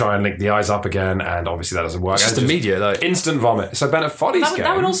then you try and link the eyes up again, and obviously that doesn't work. It's just immediate, like instant vomit. So Bennett Foddy's game.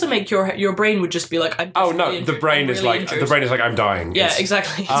 That would also make your brain would just be like, I'm the brain is like I'm dying. Yeah,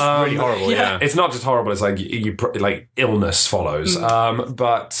 exactly. It's really horrible. Yeah. It's not just horrible. It's like you like illness follows.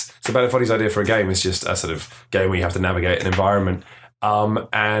 But so Bennett Foddy's idea for a game is just a sort of game where you have to navigate an environment.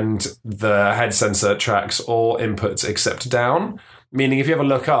 And the head sensor tracks all inputs except down, meaning if you ever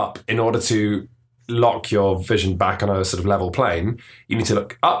look up, in order to lock your vision back on a sort of level plane, you need to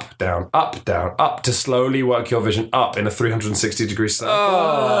look up, down, up to slowly work your vision up in a 360-degree circle.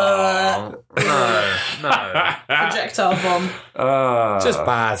 Oh, no. Projectile bomb. Just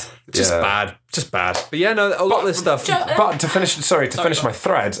bad. Just bad. But yeah, no, a lot of this stuff. But to finish my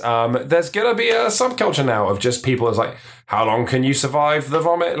thread, there's going to be a subculture now of just people as like, how long can you survive the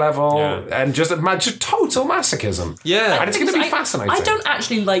vomit level? Yeah. And just total masochism. Yeah. And it's going to be fascinating. I don't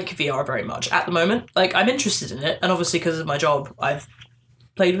actually like VR very much at the moment. Like, I'm interested in it, and obviously because of my job, I've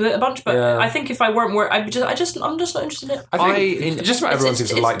played with it a bunch. But I think if I weren't I'm just not interested in it. I think just about everyone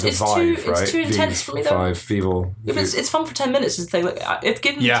seems to like the Vive, right? It's too intense for me, though. Vive, Vival. It's fun for 10 minutes is the thing. Like, if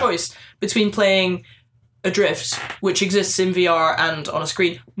given the choice between playing Adrift, which exists in VR and on a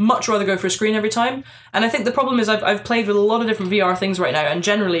screen, much rather go for a screen every time. And I think the problem is I've played with a lot of different VR things right now, and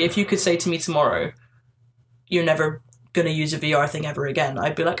generally if you could say to me tomorrow, you're never going to use a VR thing ever again,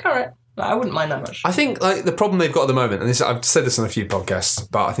 I'd be like, all right, I wouldn't mind that much. I think like the problem they've got at the moment, and I've said this on a few podcasts,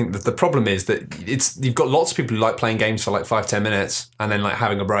 but I think that the problem is that you've got lots of people who like playing games for like 5-10 minutes and then like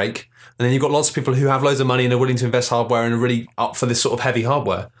having a break. And then you've got lots of people who have loads of money and are willing to invest hardware and are really up for this sort of heavy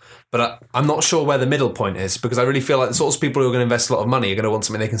hardware. But I'm not sure where the middle point is, because I really feel like the sorts of people who are going to invest a lot of money are going to want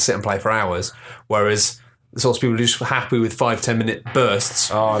something they can sit and play for hours, whereas the sorts of people who are just happy with 5-10 minute bursts.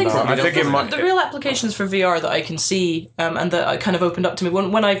 I think the real applications for VR that I can see and that kind of opened up to me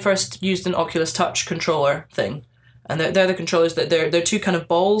when I first used an Oculus Touch controller thing. And they're the controllers that they're two kind of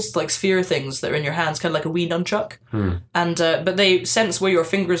balls, like sphere things that are in your hands, kind of like a wee nunchuck. And but they sense where your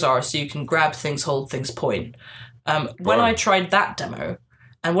fingers are, so you can grab things, hold things, point. When I tried that demo,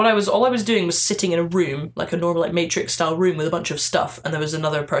 and all I was doing was sitting in a room, like a normal like Matrix style room with a bunch of stuff, and there was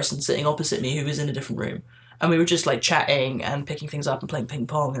another person sitting opposite me who was in a different room. And we were just like chatting and picking things up and playing ping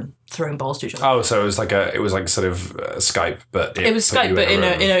pong and throwing balls to each other. Oh, so it was like sort of Skype, but it was Skype, but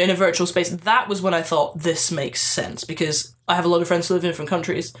in a virtual space. That was when I thought this makes sense, because I have a lot of friends who live in different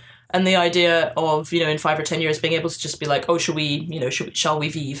countries, and the idea of in 5 or 10 years being able to just be like, oh, shall we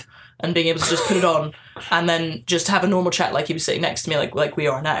Vive, and being able to just put it on and then just have a normal chat like he was sitting next to me, like we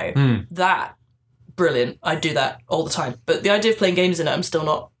are now. That. Brilliant. I do that all the time. But the idea of playing games in it,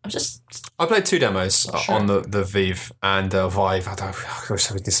 I played 2 demos on the Vive and Vive. I wish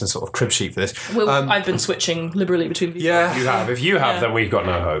I did some sort of crib sheet for this. Well, I've been switching liberally between Vive. Yeah, you have. If you have, then we've got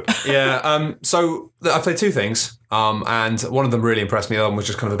no hope. Yeah. So I played 2 things, and one of them really impressed me. The other one was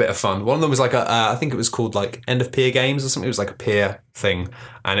just kind of a bit of fun. One of them was like I think it was called like End of Pier Games or something. It was like a pier thing,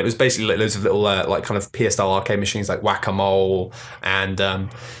 and it was basically like loads of little like kind of pier style arcade machines like Whack-A-Mole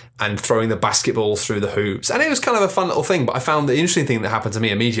and throwing the basketball through the hoops. And it was kind of a fun little thing, but I found the interesting thing that happened to me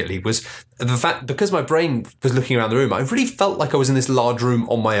immediately was the fact, because my brain was looking around the room, I really felt like I was in this large room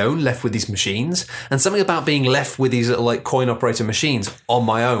on my own, left with these machines. And something about being left with these little like coin operator machines on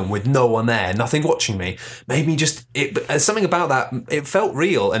my own with no one there, nothing watching me, made me something about that, it felt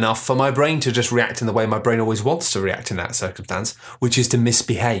real enough for my brain to just react in the way my brain always wants to react in that circumstance, which is to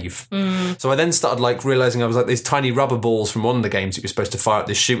misbehave. So I then started like realizing I was like these tiny rubber balls from one of the games that you're supposed to fire at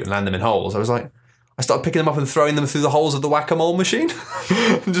this chute and land them in holes. I started picking them up and throwing them through the holes of the Whack-A-Mole machine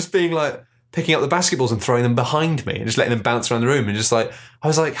and just being like picking up the basketballs and throwing them behind me and just letting them bounce around the room, and just like I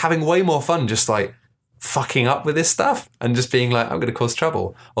was like having way more fun just like fucking up with this stuff and just being like, I'm going to cause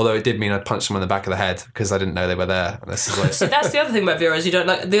trouble. Although it did mean I'd punch someone in the back of the head because I didn't know they were there. And this is like so that's the other thing about VR is you don't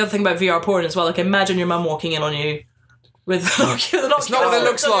like the other thing about VR porn as well. Like imagine your mum walking in on you with it's not what it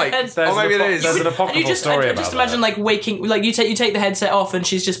looks like. Or maybe it is. There's an apocryphal story about just imagine like waking, like you take the headset off and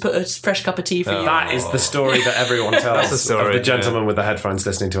she's just put a fresh cup of tea for you. That is the story that everyone tells of the gentleman with the headphones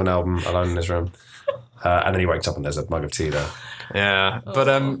listening to an album alone in his room. And then he wakes up and there's a mug of tea there. Yeah, but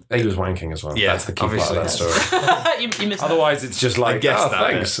he was wanking as well. Yeah, that's the key part of that story. you missed Otherwise, it's just like,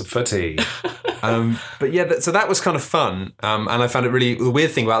 thanks for tea. But yeah, so that was kind of fun, and I found it really. The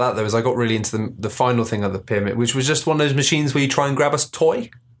weird thing about that though is I got really into the final thing of the pyramid, which was just one of those machines where you try and grab a toy.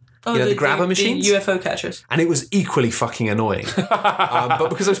 Oh, the grabber machines? The UFO catchers. And it was equally fucking annoying. But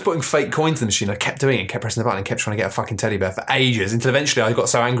because I was putting fake coins in the machine, I kept doing it, kept pressing the button and kept trying to get a fucking teddy bear for ages, until eventually I got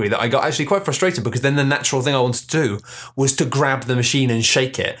so angry that I got actually quite frustrated, because then the natural thing I wanted to do was to grab the machine and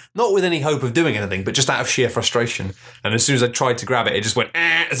shake it. Not with any hope of doing anything, but just out of sheer frustration. And as soon as I tried to grab it, it just went,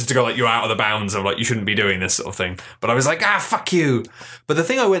 as if to go like, you're out of the bounds of like, you shouldn't be doing this sort of thing. But I was like, fuck you. But the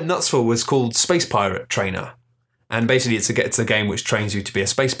thing I went nuts for was called Space Pirate Trainer. And basically, it's a game which trains you to be a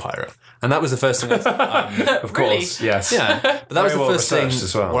space pirate. And that was the first thing. Of course, yes. Yeah, but that was the first thing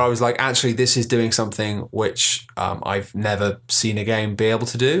as well, where I was like, actually, this is doing something which I've never seen a game be able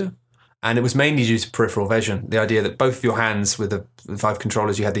to do. And it was mainly due to peripheral vision. The idea that both of your hands with the Vive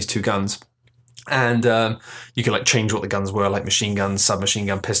controllers, you had these 2 guns. And you could like change what the guns were, like machine gun, submachine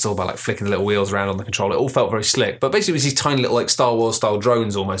gun, pistol, by like flicking the little wheels around on the controller. It all felt very slick. But basically it was these tiny little like Star Wars style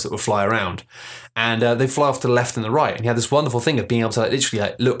drones almost that would fly around. and they fly off to the left and the right. And he had this wonderful thing of being able to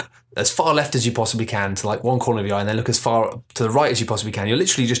literally look as far left as you possibly can to one corner of your eye, and then look as far to the right as you possibly can. You're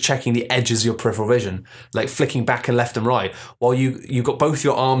literally just checking the edges of your peripheral vision, flicking back and left and right, while you've got both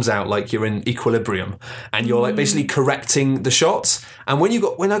your arms out like you're in equilibrium, and you're basically correcting the shots. And when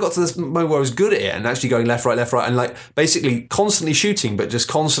I got to this moment where I was good at it and actually going left, right, and basically constantly shooting, but just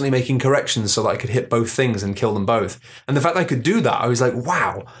constantly making corrections so that I could hit both things and kill them both. And the fact that I could do that, I was like,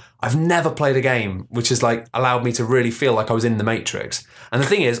 wow, I've never played a game which has allowed me to really feel like I was in the Matrix. And the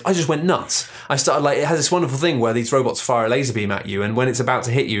thing is, I just went nuts. I started it has this wonderful thing where these robots fire a laser beam at you, and when it's about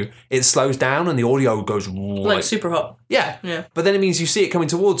to hit you, it slows down and the audio goes super hot. Yeah. But then it means you see it coming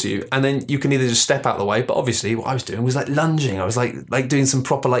towards you, and then you can either just step out of the way. But obviously, what I was doing was lunging. I was like doing some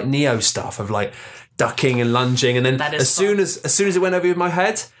proper Neo stuff of ducking and lunging, and then as soon as it went over my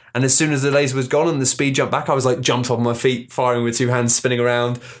head. And as soon as the laser was gone and the speed jumped back, I was jumped up on my feet, firing with two hands, spinning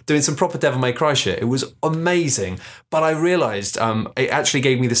around, doing some proper Devil May Cry shit. It was amazing. But I realised it actually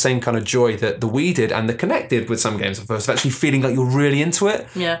gave me the same kind of joy that the Wii did and the Kinect did with some games at first, of actually feeling like you're really into it.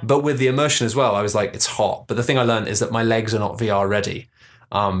 Yeah. But with the immersion as well, I was like, it's hot. But the thing I learned is that my legs are not VR ready,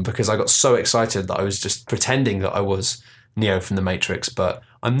 because I got so excited that I was just pretending that I was Neo from the Matrix, but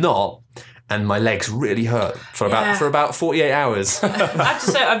I'm not. And my legs really hurt for about 48 hours. I have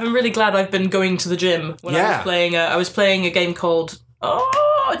to say, I've been really glad I've been going to the gym when I was playing a game called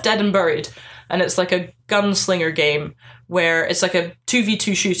Dead and Buried, and it's like a gunslinger game where it's like a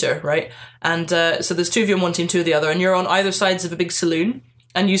 2v2 shooter, right? And so there's two of you on one team, two of the other, and you're on either sides of a big saloon,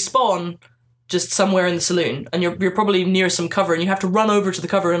 and you spawn just somewhere in the saloon, and you're probably near some cover, and you have to run over to the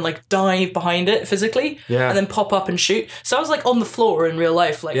cover and dive behind it physically, and then pop up and shoot. So I was on the floor in real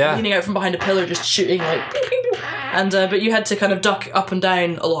life, leaning out from behind a pillar, just shooting pew, pew, pew. And but you had to kind of duck up and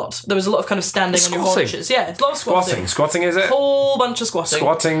down a lot. There was a lot of kind of standing on your haunches. Yeah, a lot of squatting. Squatting is it? Whole bunch of squatting.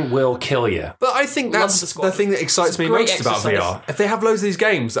 Squatting will kill you. But I think that's the thing that excites me most about VR. If they have loads of these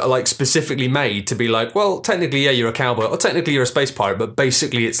games that are specifically made to be well, technically, yeah, you're a cowboy, or technically you're a space pirate, but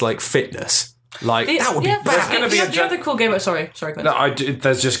basically it's fitness. That would be bad. There's going to be the other cool game. Sorry. No,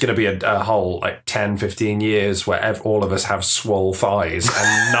 there's just going to be a whole 10, 15 years where all of us have swole thighs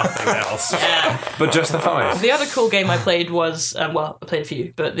and nothing else. But just the thighs. The other cool game I played was I played a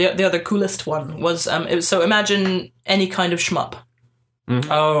few, but the other coolest one was imagine any kind of shmup. Mm-hmm.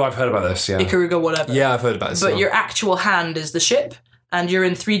 Oh, I've heard about this. Yeah, Ikaruga, whatever. Yeah, I've heard about this. But your actual hand is the ship. And you're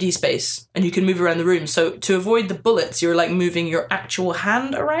in 3D space, and you can move around the room. So to avoid the bullets, you're moving your actual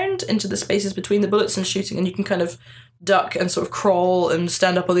hand around into the spaces between the bullets and shooting, and you can kind of duck and sort of crawl and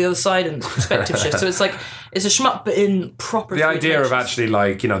stand up on the other side and perspective shift. So it's it's a shmup, but in proper. The idea of actually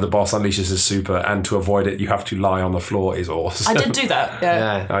the boss unleashes his super, and to avoid it, you have to lie on the floor is awesome. I did do that.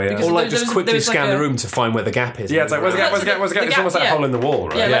 Yeah. Oh, yeah. Or just quickly scan the room to find where the gap is. Yeah, it's where's the gap? It's almost like a hole in the wall,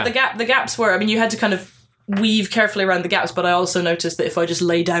 right? Yeah, the gaps were. You had to kind of weave carefully around the gaps, but I also noticed that if I just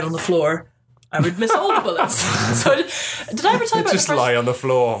lay down on the floor, I would miss all the bullets. So did I ever tell you about just lie on the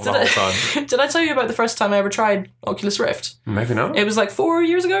floor the whole time? Did I tell you about the first time I ever tried Oculus Rift? Maybe not. It was 4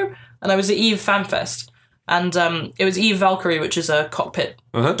 years ago, and I was at EVE FanFest, and it was EVE Valkyrie, which is a cockpit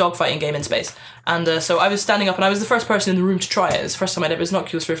dogfighting game in space. And so I was standing up, and I was the first person in the room to try it. It was the first time I'd ever. It was an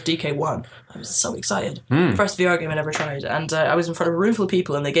Oculus Rift DK1. I was so excited. First VR game I'd ever tried. And I was in front of a room full of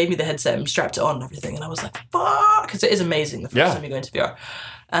people, and they gave me the headset and strapped it on and everything. And I was like, fuck! Because it is amazing the first time you go into VR.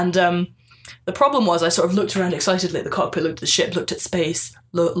 And the problem was I sort of looked around excitedly at the cockpit, looked at the ship, looked at space,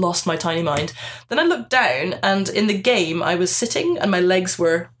 lost my tiny mind. Then I looked down, and in the game I was sitting, and my legs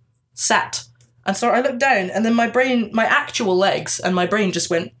were sat. And so I looked down, and then my actual legs and my brain just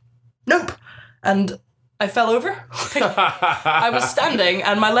went, nope. And I fell over. I was standing,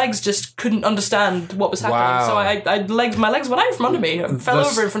 and my legs just couldn't understand what was happening. Wow. So my legs went out from under me. I fell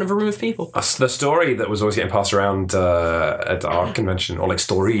over in front of a room of people. The story that was always getting passed around at our convention, or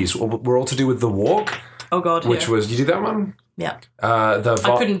stories, were all to do with The Walk. Oh, God, Which was, you do that one? Yeah. I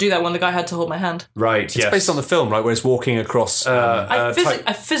couldn't do that one. The guy had to hold my hand. Right, It's based on the film, right, where it's walking across...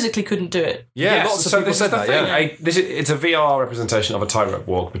 I physically couldn't do it. Yeah, lots of people said that, yeah. It's a VR representation of a tightrope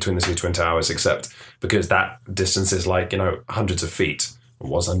walk between the two Twin Towers, except because that distance is hundreds of feet. It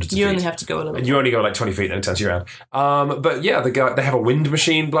was hundreds of feet. You only have to go a little bit. You only go 20 feet and it turns you around. But yeah, they have a wind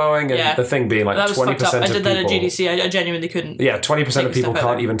machine blowing, and the thing being 20% of people... I did that at GDC. I genuinely couldn't. Yeah, 20% of people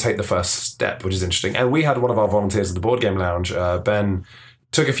can't even take the first step, which is interesting. And we had one of our volunteers at the Board Game Lounge, Ben,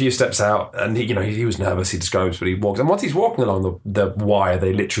 took a few steps out, and he was nervous, he describes, but he walks. And once he's walking along the wire,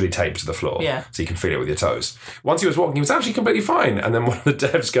 they literally tape to the floor, so you can feel it with your toes. Once he was walking, he was actually completely fine. And then one of the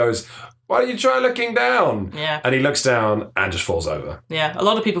devs goes, why don't you try looking down? Yeah. And he looks down and just falls over. Yeah, a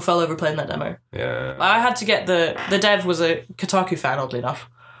lot of people fell over playing that demo. Yeah. I had to get the dev was a Kotaku fan, oddly enough.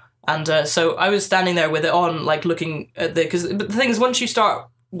 And so I was standing there with it on, like looking at because the thing is, once you start,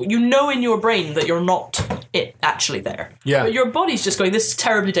 you know in your brain that you're not actually there. Yeah. But your body's just going, this is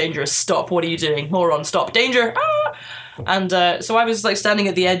terribly dangerous. Stop. What are you doing? Moron, stop. Danger. Ah! And so I was like standing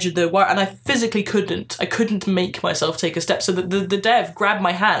at the edge of the wire, and I physically couldn't. I couldn't make myself take a step. So the dev grabbed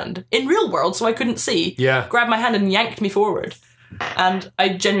my hand in real world, so I couldn't see. Yeah. Grabbed my hand and yanked me forward. And I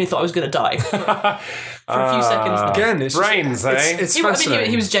genuinely thought I was going to die for a few seconds. Again, it's brains, eh? It's I fascinating. mean,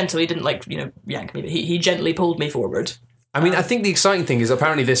 he was gentle. He didn't yank me, but he gently pulled me forward. I mean, I think the exciting thing is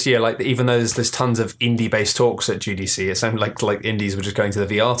apparently this year, like even though there's tons of indie-based talks at GDC, it sounded like indies were just going to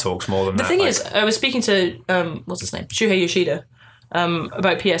the VR talks more than that. The thing is, I was speaking to what's his name, Shuhei Yoshida,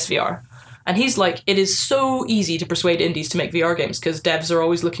 about PSVR, and he's like, it is so easy to persuade indies to make VR games because devs are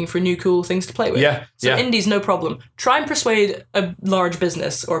always looking for new cool things to play with. Yeah, so yeah. indies, no problem. Try and persuade a large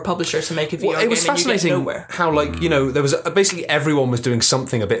business or a publisher to make a VR game. It was and you get fascinating nowhere. how, there was basically everyone was doing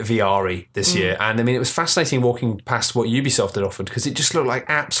something a bit VR-y this year, and I mean, it was fascinating walking past what Ubisoft had offered because it just looked like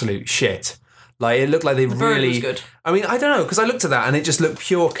absolute shit. Like it looked like they Bird really. was good. I mean, I don't know because I looked at that and it just looked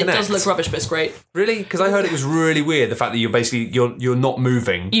pure Kinect. It does look rubbish, but it's great. Really? Because I heard it was really weird the fact that you're basically you're not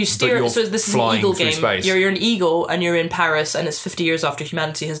moving. You steer. But you're So this is an flying eagle through game. Space. You're an eagle, and you're in Paris, and it's 50 years after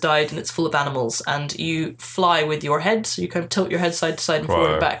humanity has died, and it's full of animals, and you fly with your head, so you kind of tilt your head side to side and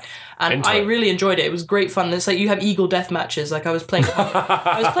forward and back. And I really enjoyed it. It was great fun. It's like you have eagle death matches. Like I was playing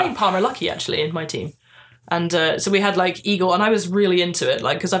Palmer Lucky actually in my team. And so we had like eagle, and I was really into it,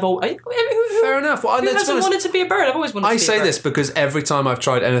 like because I've always Fair enough. Well, who hasn't wanted to be a bird? I've always wanted. I to be a say bird. this because every time I've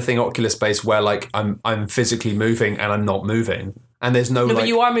tried anything Oculus based where like I'm physically moving and I'm not moving, and there's no. No, like, but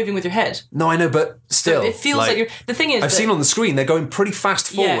you are moving with your head. No, I know, but still, So it feels like you're. The thing is, I've seen on the screen they're going pretty fast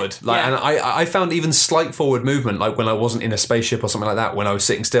forward, and I found even slight forward movement, like when I wasn't in a spaceship or something like that, when I was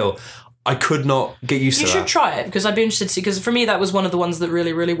sitting still. I could not get used to that. You should try it, because I'd be interested to see, because for me that was one of the ones that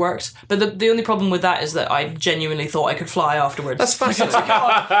really, really worked. But the only problem with that is that I genuinely thought I could fly afterwards. That's fascinating. And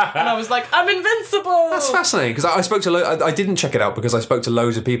I was like, I'm invincible! That's fascinating, because I spoke to I didn't check it out because I spoke to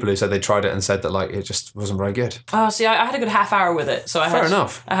loads of people who said they tried it and said that like it just wasn't very good. Oh, see, I had a good half hour with it, so Fair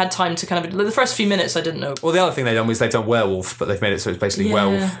enough. I had time to kind of... The first few minutes I didn't know. Well, the other thing they've done was they've done Werewolf, but they've made it so it's basically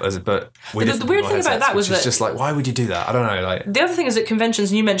Werewolf, but with the weird thing about that was which is that... just like, why would you do that? I don't know. Like The other thing is at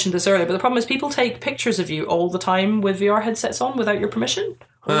conventions, and you mentioned this earlier, but the problem is people take pictures of you all the time with VR headsets on without your permission,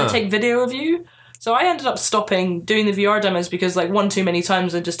 or they take video of you. So I ended up stopping doing the VR demos because like one too many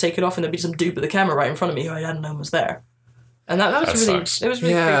times I'd just take it off and there'd be some dude with a camera right in front of me who I hadn't known was there. And that was really sucks. it was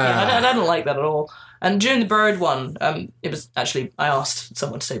really creepy. I didn't like that at all. And during the bird one, it was actually I asked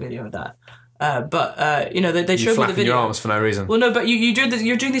someone to take video of that. But they you showed me the flapping video. your arms for no reason. Well, no, but you're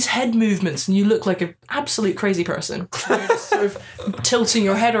doing these head movements, and you look like an absolute crazy person. You're just sort of tilting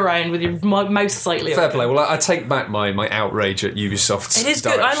your head around with your mouth slightly Fair open. play. Well, I take back my outrage at Ubisoft's. It is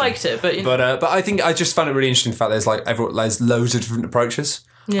good. I liked it, but But I think I just found it really interesting the fact there's there's loads of different approaches.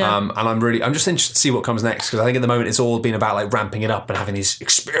 Yeah. And I'm just interested to see what comes next because I think at the moment it's all been about like ramping it up and having these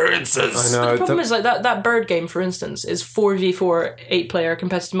experiences. I know. the problem is like that bird game, for instance, is 4v4 8-player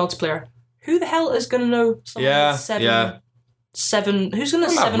competitive multiplayer. Who the hell is going to know? Seven. Who's going to know Well,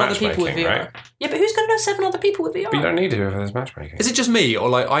 7 other people with VR? matchmaking, right? Yeah, but who's going to know 7 other people with VR? But you don't need to if there's matchmaking. Is it just me or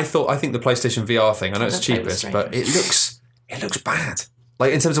like I think the PlayStation VR thing? I know it's That was cheapest, strange. but it looks bad.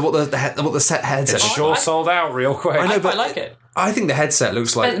 Like in terms of what the set headset. It's sure sold out real quick. I know, I but like it. I think the headset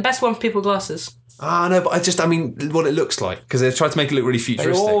looks like The best one for people with glasses. no, but I mean what it looks like because they tried to make it look really They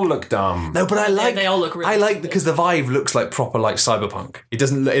futuristic. all look dumb. No, but I like. they all look really I like good. because the Vive looks like proper like cyberpunk. It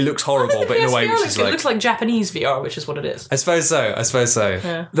doesn't. It looks horrible, but in a way which is it like. looks like Japanese VR, which is what it is. I suppose so.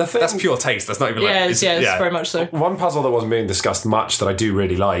 Yeah. The thing, That's pure taste. That's not even like. Yeah, it's very much so. One puzzle that wasn't being discussed much that I do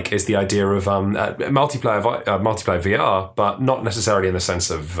really like is the idea of multiplayer VR, but not necessarily in the sense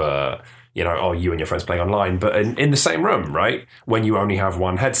of you and your friends playing online, but in the same room, right? When you only have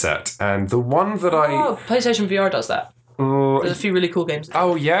one headset. And the one that Oh, PlayStation VR does that. There's a few really cool games.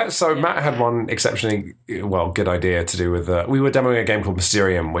 Oh, yeah. So Matt had one exceptionally, good idea to do with... we were demoing a game called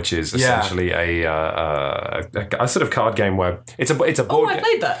Mysterium, which is essentially a sort of card game where it's a board Oh, I game.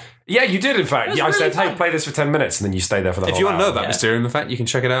 played that. Yeah, you did, in fact. was Yeah, I really said, hey, fun. play this for 10 minutes, and then you stay there for the whole If you want to know hour. about Mysterium, in fact, you can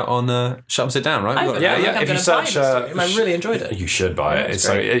check it out on Shut Up, Sit Down, right? We've got it. Yeah, I think I'm if you gonna buy search, Mysterium. I really enjoyed it. You should buy it. it's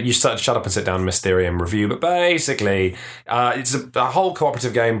So great. you search Shut Up and Sit Down Mysterium review, but basically it's a whole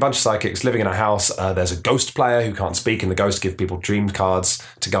cooperative game, bunch of psychics living in a house. There's a ghost player who can't speak, and the ghosts give people dream cards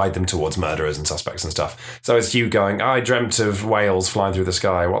to guide them towards murderers and suspects and stuff. So it's you going, I dreamt of whales flying through the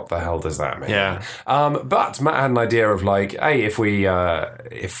sky. What the hell does that mean? Yeah. But Matt had an idea of like, hey, if we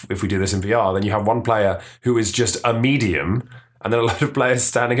do this in VR, then you have one player who is just a medium and then a lot of players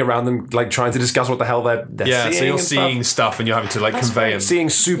standing around them, like trying to discuss what the hell they're seeing. So you're and seeing stuff and you're having to like convey them. Seeing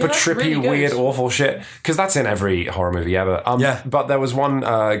super trippy, really good. weird, awful shit. Because that's in every horror movie ever. But there was one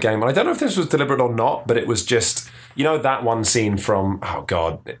game, and I don't know if this was deliberate or not, but it was just, you know, that one scene from, oh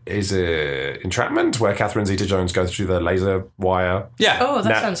God, is it Entrapment? Where Catherine Zeta-Jones goes through the laser wire. Yeah. Oh,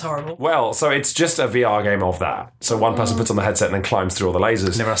 that sounds horrible. Well, so it's just a VR game of that. So one person puts on the headset and then climbs through all the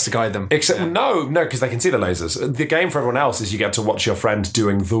lasers. Never has to guide them. Except, no, because they can see the lasers. The game for everyone else is you get to watch your friend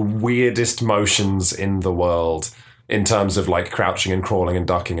doing the weirdest motions in the world in terms of like crouching and crawling and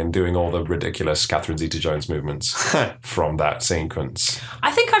ducking and doing all the ridiculous Catherine Zeta-Jones movements from that sequence.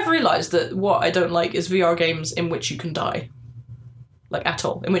 I think I've realised that what I don't like is VR games in which you can die. Like, at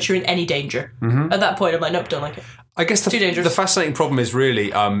all. In which you're in any danger. Mm-hmm. At that point, I'm like, nope, don't like it. I guess the fascinating problem is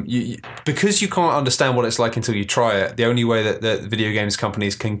really because you can't understand what it's like until you try it. The only way that the video games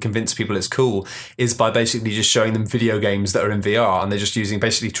companies can convince people it's cool is by basically just showing them video games that are in VR, and they're just using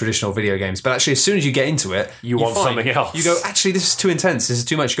basically traditional video games. But actually, as soon as you get into it, you want something else. You go, actually, this is too intense. This is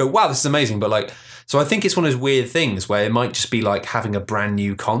too much. You go, wow, this is amazing. But like, so I think it's one of those weird things where it might just be like having a brand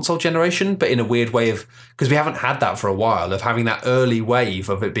new console generation, but in a weird way of, because we haven't had that for a while, of having that early wave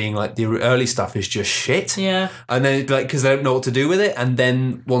of it being like the early stuff is just shit. Yeah. And then like, because they don't know what to do with it, and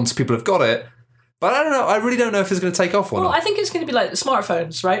then once people have got it, but I don't know. I really don't know if it's going to take off or not. Well, I think it's going to be like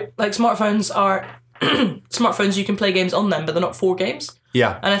smartphones, right? Like smartphones are smartphones. You can play games on them, but they're not for games.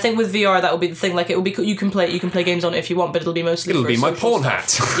 Yeah. And I think with VR that will be the thing. Like it will be, you can play games on it if you want, but it'll be mostly. It'll for be my social porn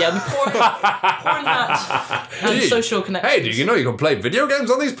stuff. hat. Yeah, porn hat and social connections. Hey, do you know you can play video games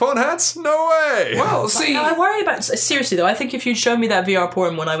on these porn hats? No way. Well, see, I worry about, seriously though, I think if you'd shown me that VR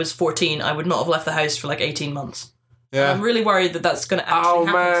porn when I was 14, I would not have left the house for like 18 months. Yeah. I'm really worried that that's going to actually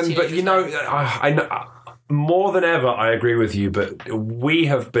happen to but you know, I know more than ever I agree with you, but we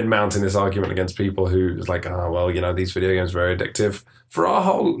have been mounting this argument against people who's like, well, you know, these video games are very addictive. For our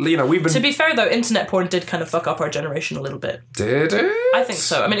whole, you know, we've been... To be fair though, internet porn did kind of fuck up our generation a little bit. Did it? I think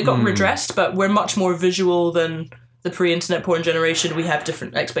so. I mean, it got redressed, but we're much more visual than the pre-internet porn generation. We have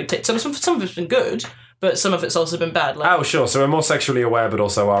different expectations. Some of it's been good, but some of it's also been bad. Like, oh, sure. So we're more sexually aware, but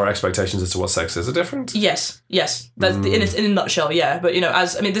also our expectations as to what sex is are different. Yes. That's in a nutshell. Yeah, but you know,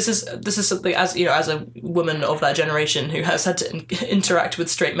 this is something, as you know, as a woman of that generation who has had to interact with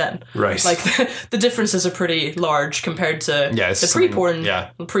straight men. Right. Like the differences are pretty large compared to the pre-porn,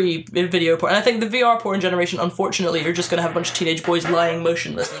 pre-video porn. And I think the VR porn generation, unfortunately, you're just going to have a bunch of teenage boys lying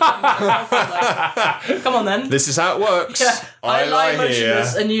motionless. Like, come on, then. This is how it works. Yeah, I lie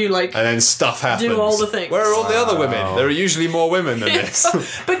motionless, here, and you like, and then stuff happens. do all the things. Where are all the other women? There are usually more women than this.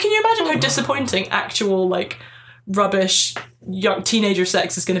 But can you imagine how disappointing actual like rubbish young teenager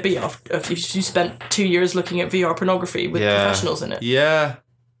sex is going to be if you spent 2 years looking at VR pornography with professionals in it? Yeah,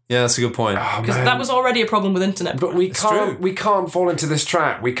 that's a good point. Because that was already a problem with internet. But we can't fall into this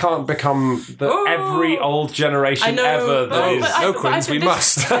trap. We can't become every old generation ever that is. No, Quins, we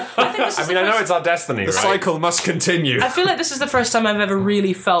must. I know it's our destiny, the cycle must continue. I feel like this is the first time I've ever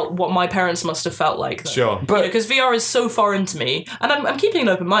really felt what my parents must have felt like. Though. Sure. But because VR is so far into me, and I'm keeping an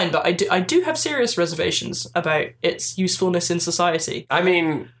open mind, but I do have serious reservations about its usefulness in society. I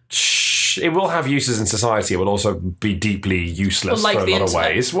mean, it will have uses in society. It will also be deeply useless for a lot of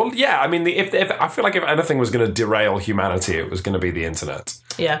ways. Well, yeah. I mean, if I feel like if anything was going to derail humanity, it was going to be the internet.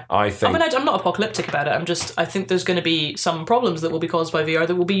 Yeah, I think. I mean, I'm not apocalyptic about it. I think there's going to be some problems that will be caused by VR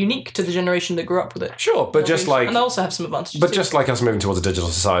that will be unique to the generation that grew up with it. Sure, but and they also have some advantages. But just like us moving towards a digital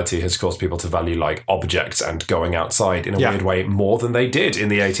society has caused people to value like objects and going outside in a weird way more than they did in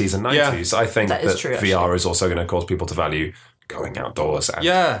the 80s and 90s. I think that true, VR is also going to cause people to value going outdoors and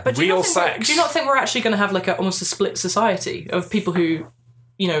but real sex. Do you not think we're actually going to have like almost a split society of people who,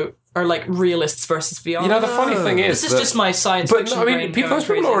 you know, are like realists versus VR? You know, the funny thing is, this is just my science fiction. But I mean, those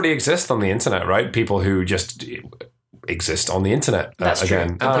people already exist on the internet, right? People who just exist on the internet. That's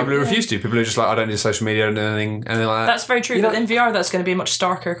again. true. And people who refuse to. People who are just like, I don't do social media, I don't do anything like that. That's very true. But in VR, that's going to be a much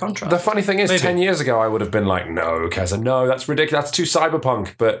starker contrast. The funny thing is, 10 years ago, I would have been like, no, Keza, no, that's ridiculous. That's too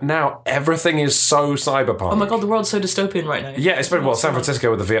cyberpunk. But now everything is so cyberpunk. Oh my God, the world's so dystopian right now. Yeah, especially, San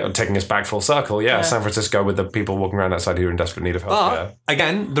Francisco with the VR taking us back full circle. Yeah, San Francisco with the people walking around outside who are in desperate need of healthcare.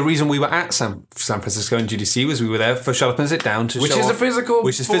 Again, the reason we were at San Francisco and GDC was we were there for Shut Up and Sit Down to which show is off, a physical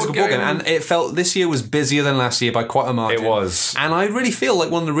board game. And it felt this year was busier than last year by quite a margin. It was. And I really feel like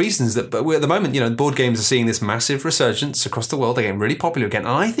one of the reasons that we're at the moment, you know, board games are seeing this massive resurgence across the world. They're getting really popular again. And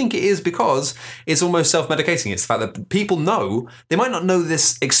I think it is because it's almost self-medicating. It's the fact that people know, they might not know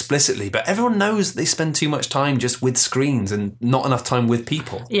this explicitly, but everyone knows that they spend too much time just with screens and not enough time with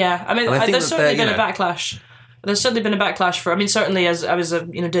people. Yeah, I mean, there's certainly been a backlash. There's certainly been a backlash for, I mean, certainly as I was a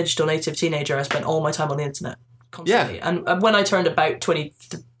digital native teenager, I spent all my time on the internet. constantly. Yeah. And when I turned about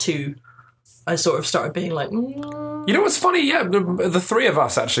 22, I sort of started being like, You know what's funny? Yeah, the three of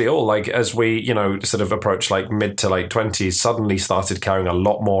us actually all, like, as we, sort of approach like mid to late 20s, suddenly started caring a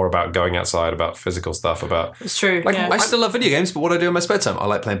lot more about going outside, about physical stuff, about... It's true, Like, yeah. I still love video games, but what do I do in my spare time? I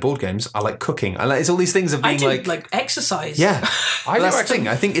like playing board games. I like cooking. It's all these things of being I do, like exercise. Yeah, I do that's the actually-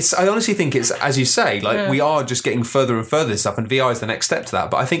 thing. I honestly think it's, as you say, like we are just getting further and further this stuff, and VR is the next step to that.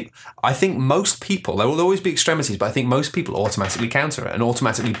 But I think most people, there will always be extremities, but I think most people automatically counter it and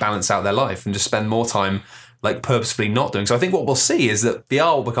automatically balance out their life and just spend more time like purposefully not doing. So I think what we'll see is that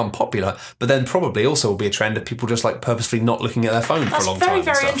VR will become popular, but then probably also will be a trend of people just like purposefully not looking at their phone for a long time. That's and very,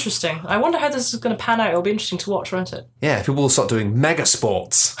 very stuff. interesting. I wonder how this is going to pan out. It'll be interesting to watch, won't it? Yeah, people will start doing mega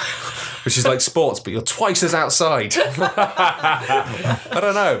sports, which is like sports, but you're twice as outside. I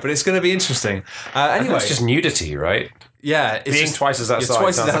don't know, but it's going to be interesting. Anyway, It's just nudity, right? yeah, it's Being just, twice as you're outside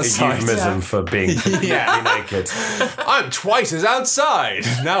twice as sounds like a outside. euphemism for being completely naked. I'm twice as outside.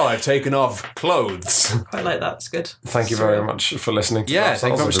 Now I've taken off clothes. Quite like that. It's good. Thank you very much for listening to Yeah, Dust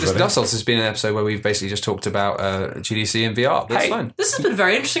thank you very much Souls, for listening to everybody. Dust Souls. This has been an episode where we've basically just talked about GDC and VR. That's Hey, fine. This has been a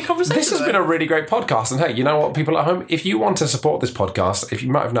very interesting conversation. This has been a really great podcast. And hey, you know what, people at home, if you want to support this podcast, if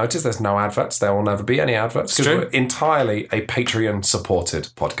you might have noticed, there's no adverts. There will never be any adverts because true. we're entirely a Patreon-supported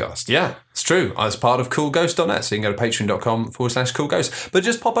podcast. Yeah, it's true. I was part of coolghost.net, so you can go to patreon.com/coolghost. But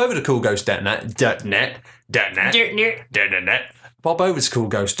just pop over to coolghost.net. Pop over to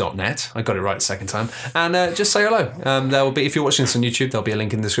coolghost.net. I got it right the second time. And just say hello. There will be, if you're watching this on YouTube, there'll be a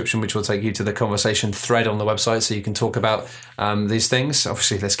link in the description which will take you to the conversation thread on the website so you can talk about these things.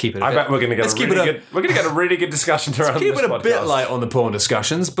 Obviously, let's keep it I bet we're going to get we're going to get a really good discussion around Keep this it a bit podcast. light on the porn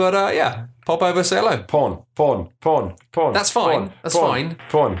discussions, but yeah, pop over, say hello. Porn. That's fine. That's fine.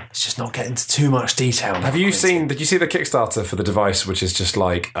 Porn. Let's just not get into too much detail. Did you see the Kickstarter for the device, which is just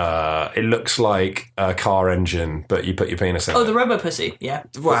like, it looks like a car engine, but you put your penis in Oh, it? the Robo Pussy. Yeah.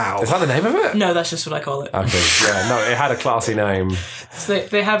 Wow. Is that the name of it? No, that's just what I call it. Okay, yeah, no, it had a classy name. So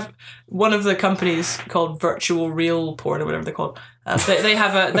they have one of the companies called Virtual Real Porn or whatever they're called. They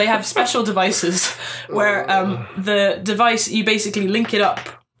have special devices where the device, you basically link it up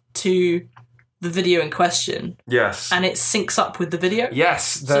to the video in question, Yes. and it syncs up with the video. Yes,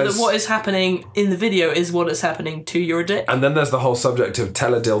 So there's... that what is happening in the video is what is happening to your dick. And then there's the whole subject of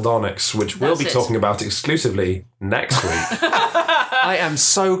teledildonics, which we'll be That's it. talking about exclusively next week. I am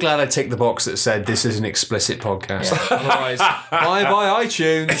so glad I ticked the box that said this is an explicit podcast. Otherwise, bye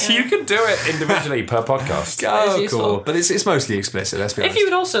iTunes. You can do it individually per podcast. Oh, useful. cool. But it's mostly explicit, let's be honest. If you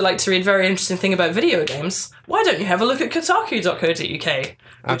would also like to read a very interesting thing about video games, why don't you have a look at Kotaku.co.uk,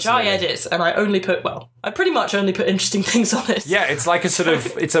 which I edit, and I pretty much only put interesting things on it. Yeah, it's like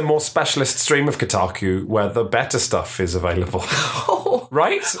it's a more specialist stream of Kotaku where the better stuff is available.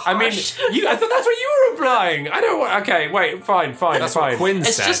 Right? I mean, I thought that's what you were implying. I don't. Okay, wait, fine. That's what Quinn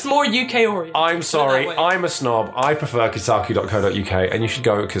It's said. just more UK oriented. I'm sorry. Put it that way. I'm a snob. I prefer Kotaku.co.uk, and you should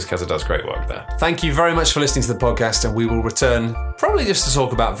go because Keza does great work there. Thank you very much for listening to the podcast, and we will return probably just to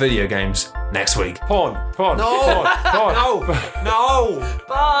talk about video games next week. Porn. No. Porn. No.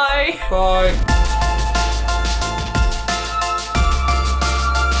 Bye. Bye.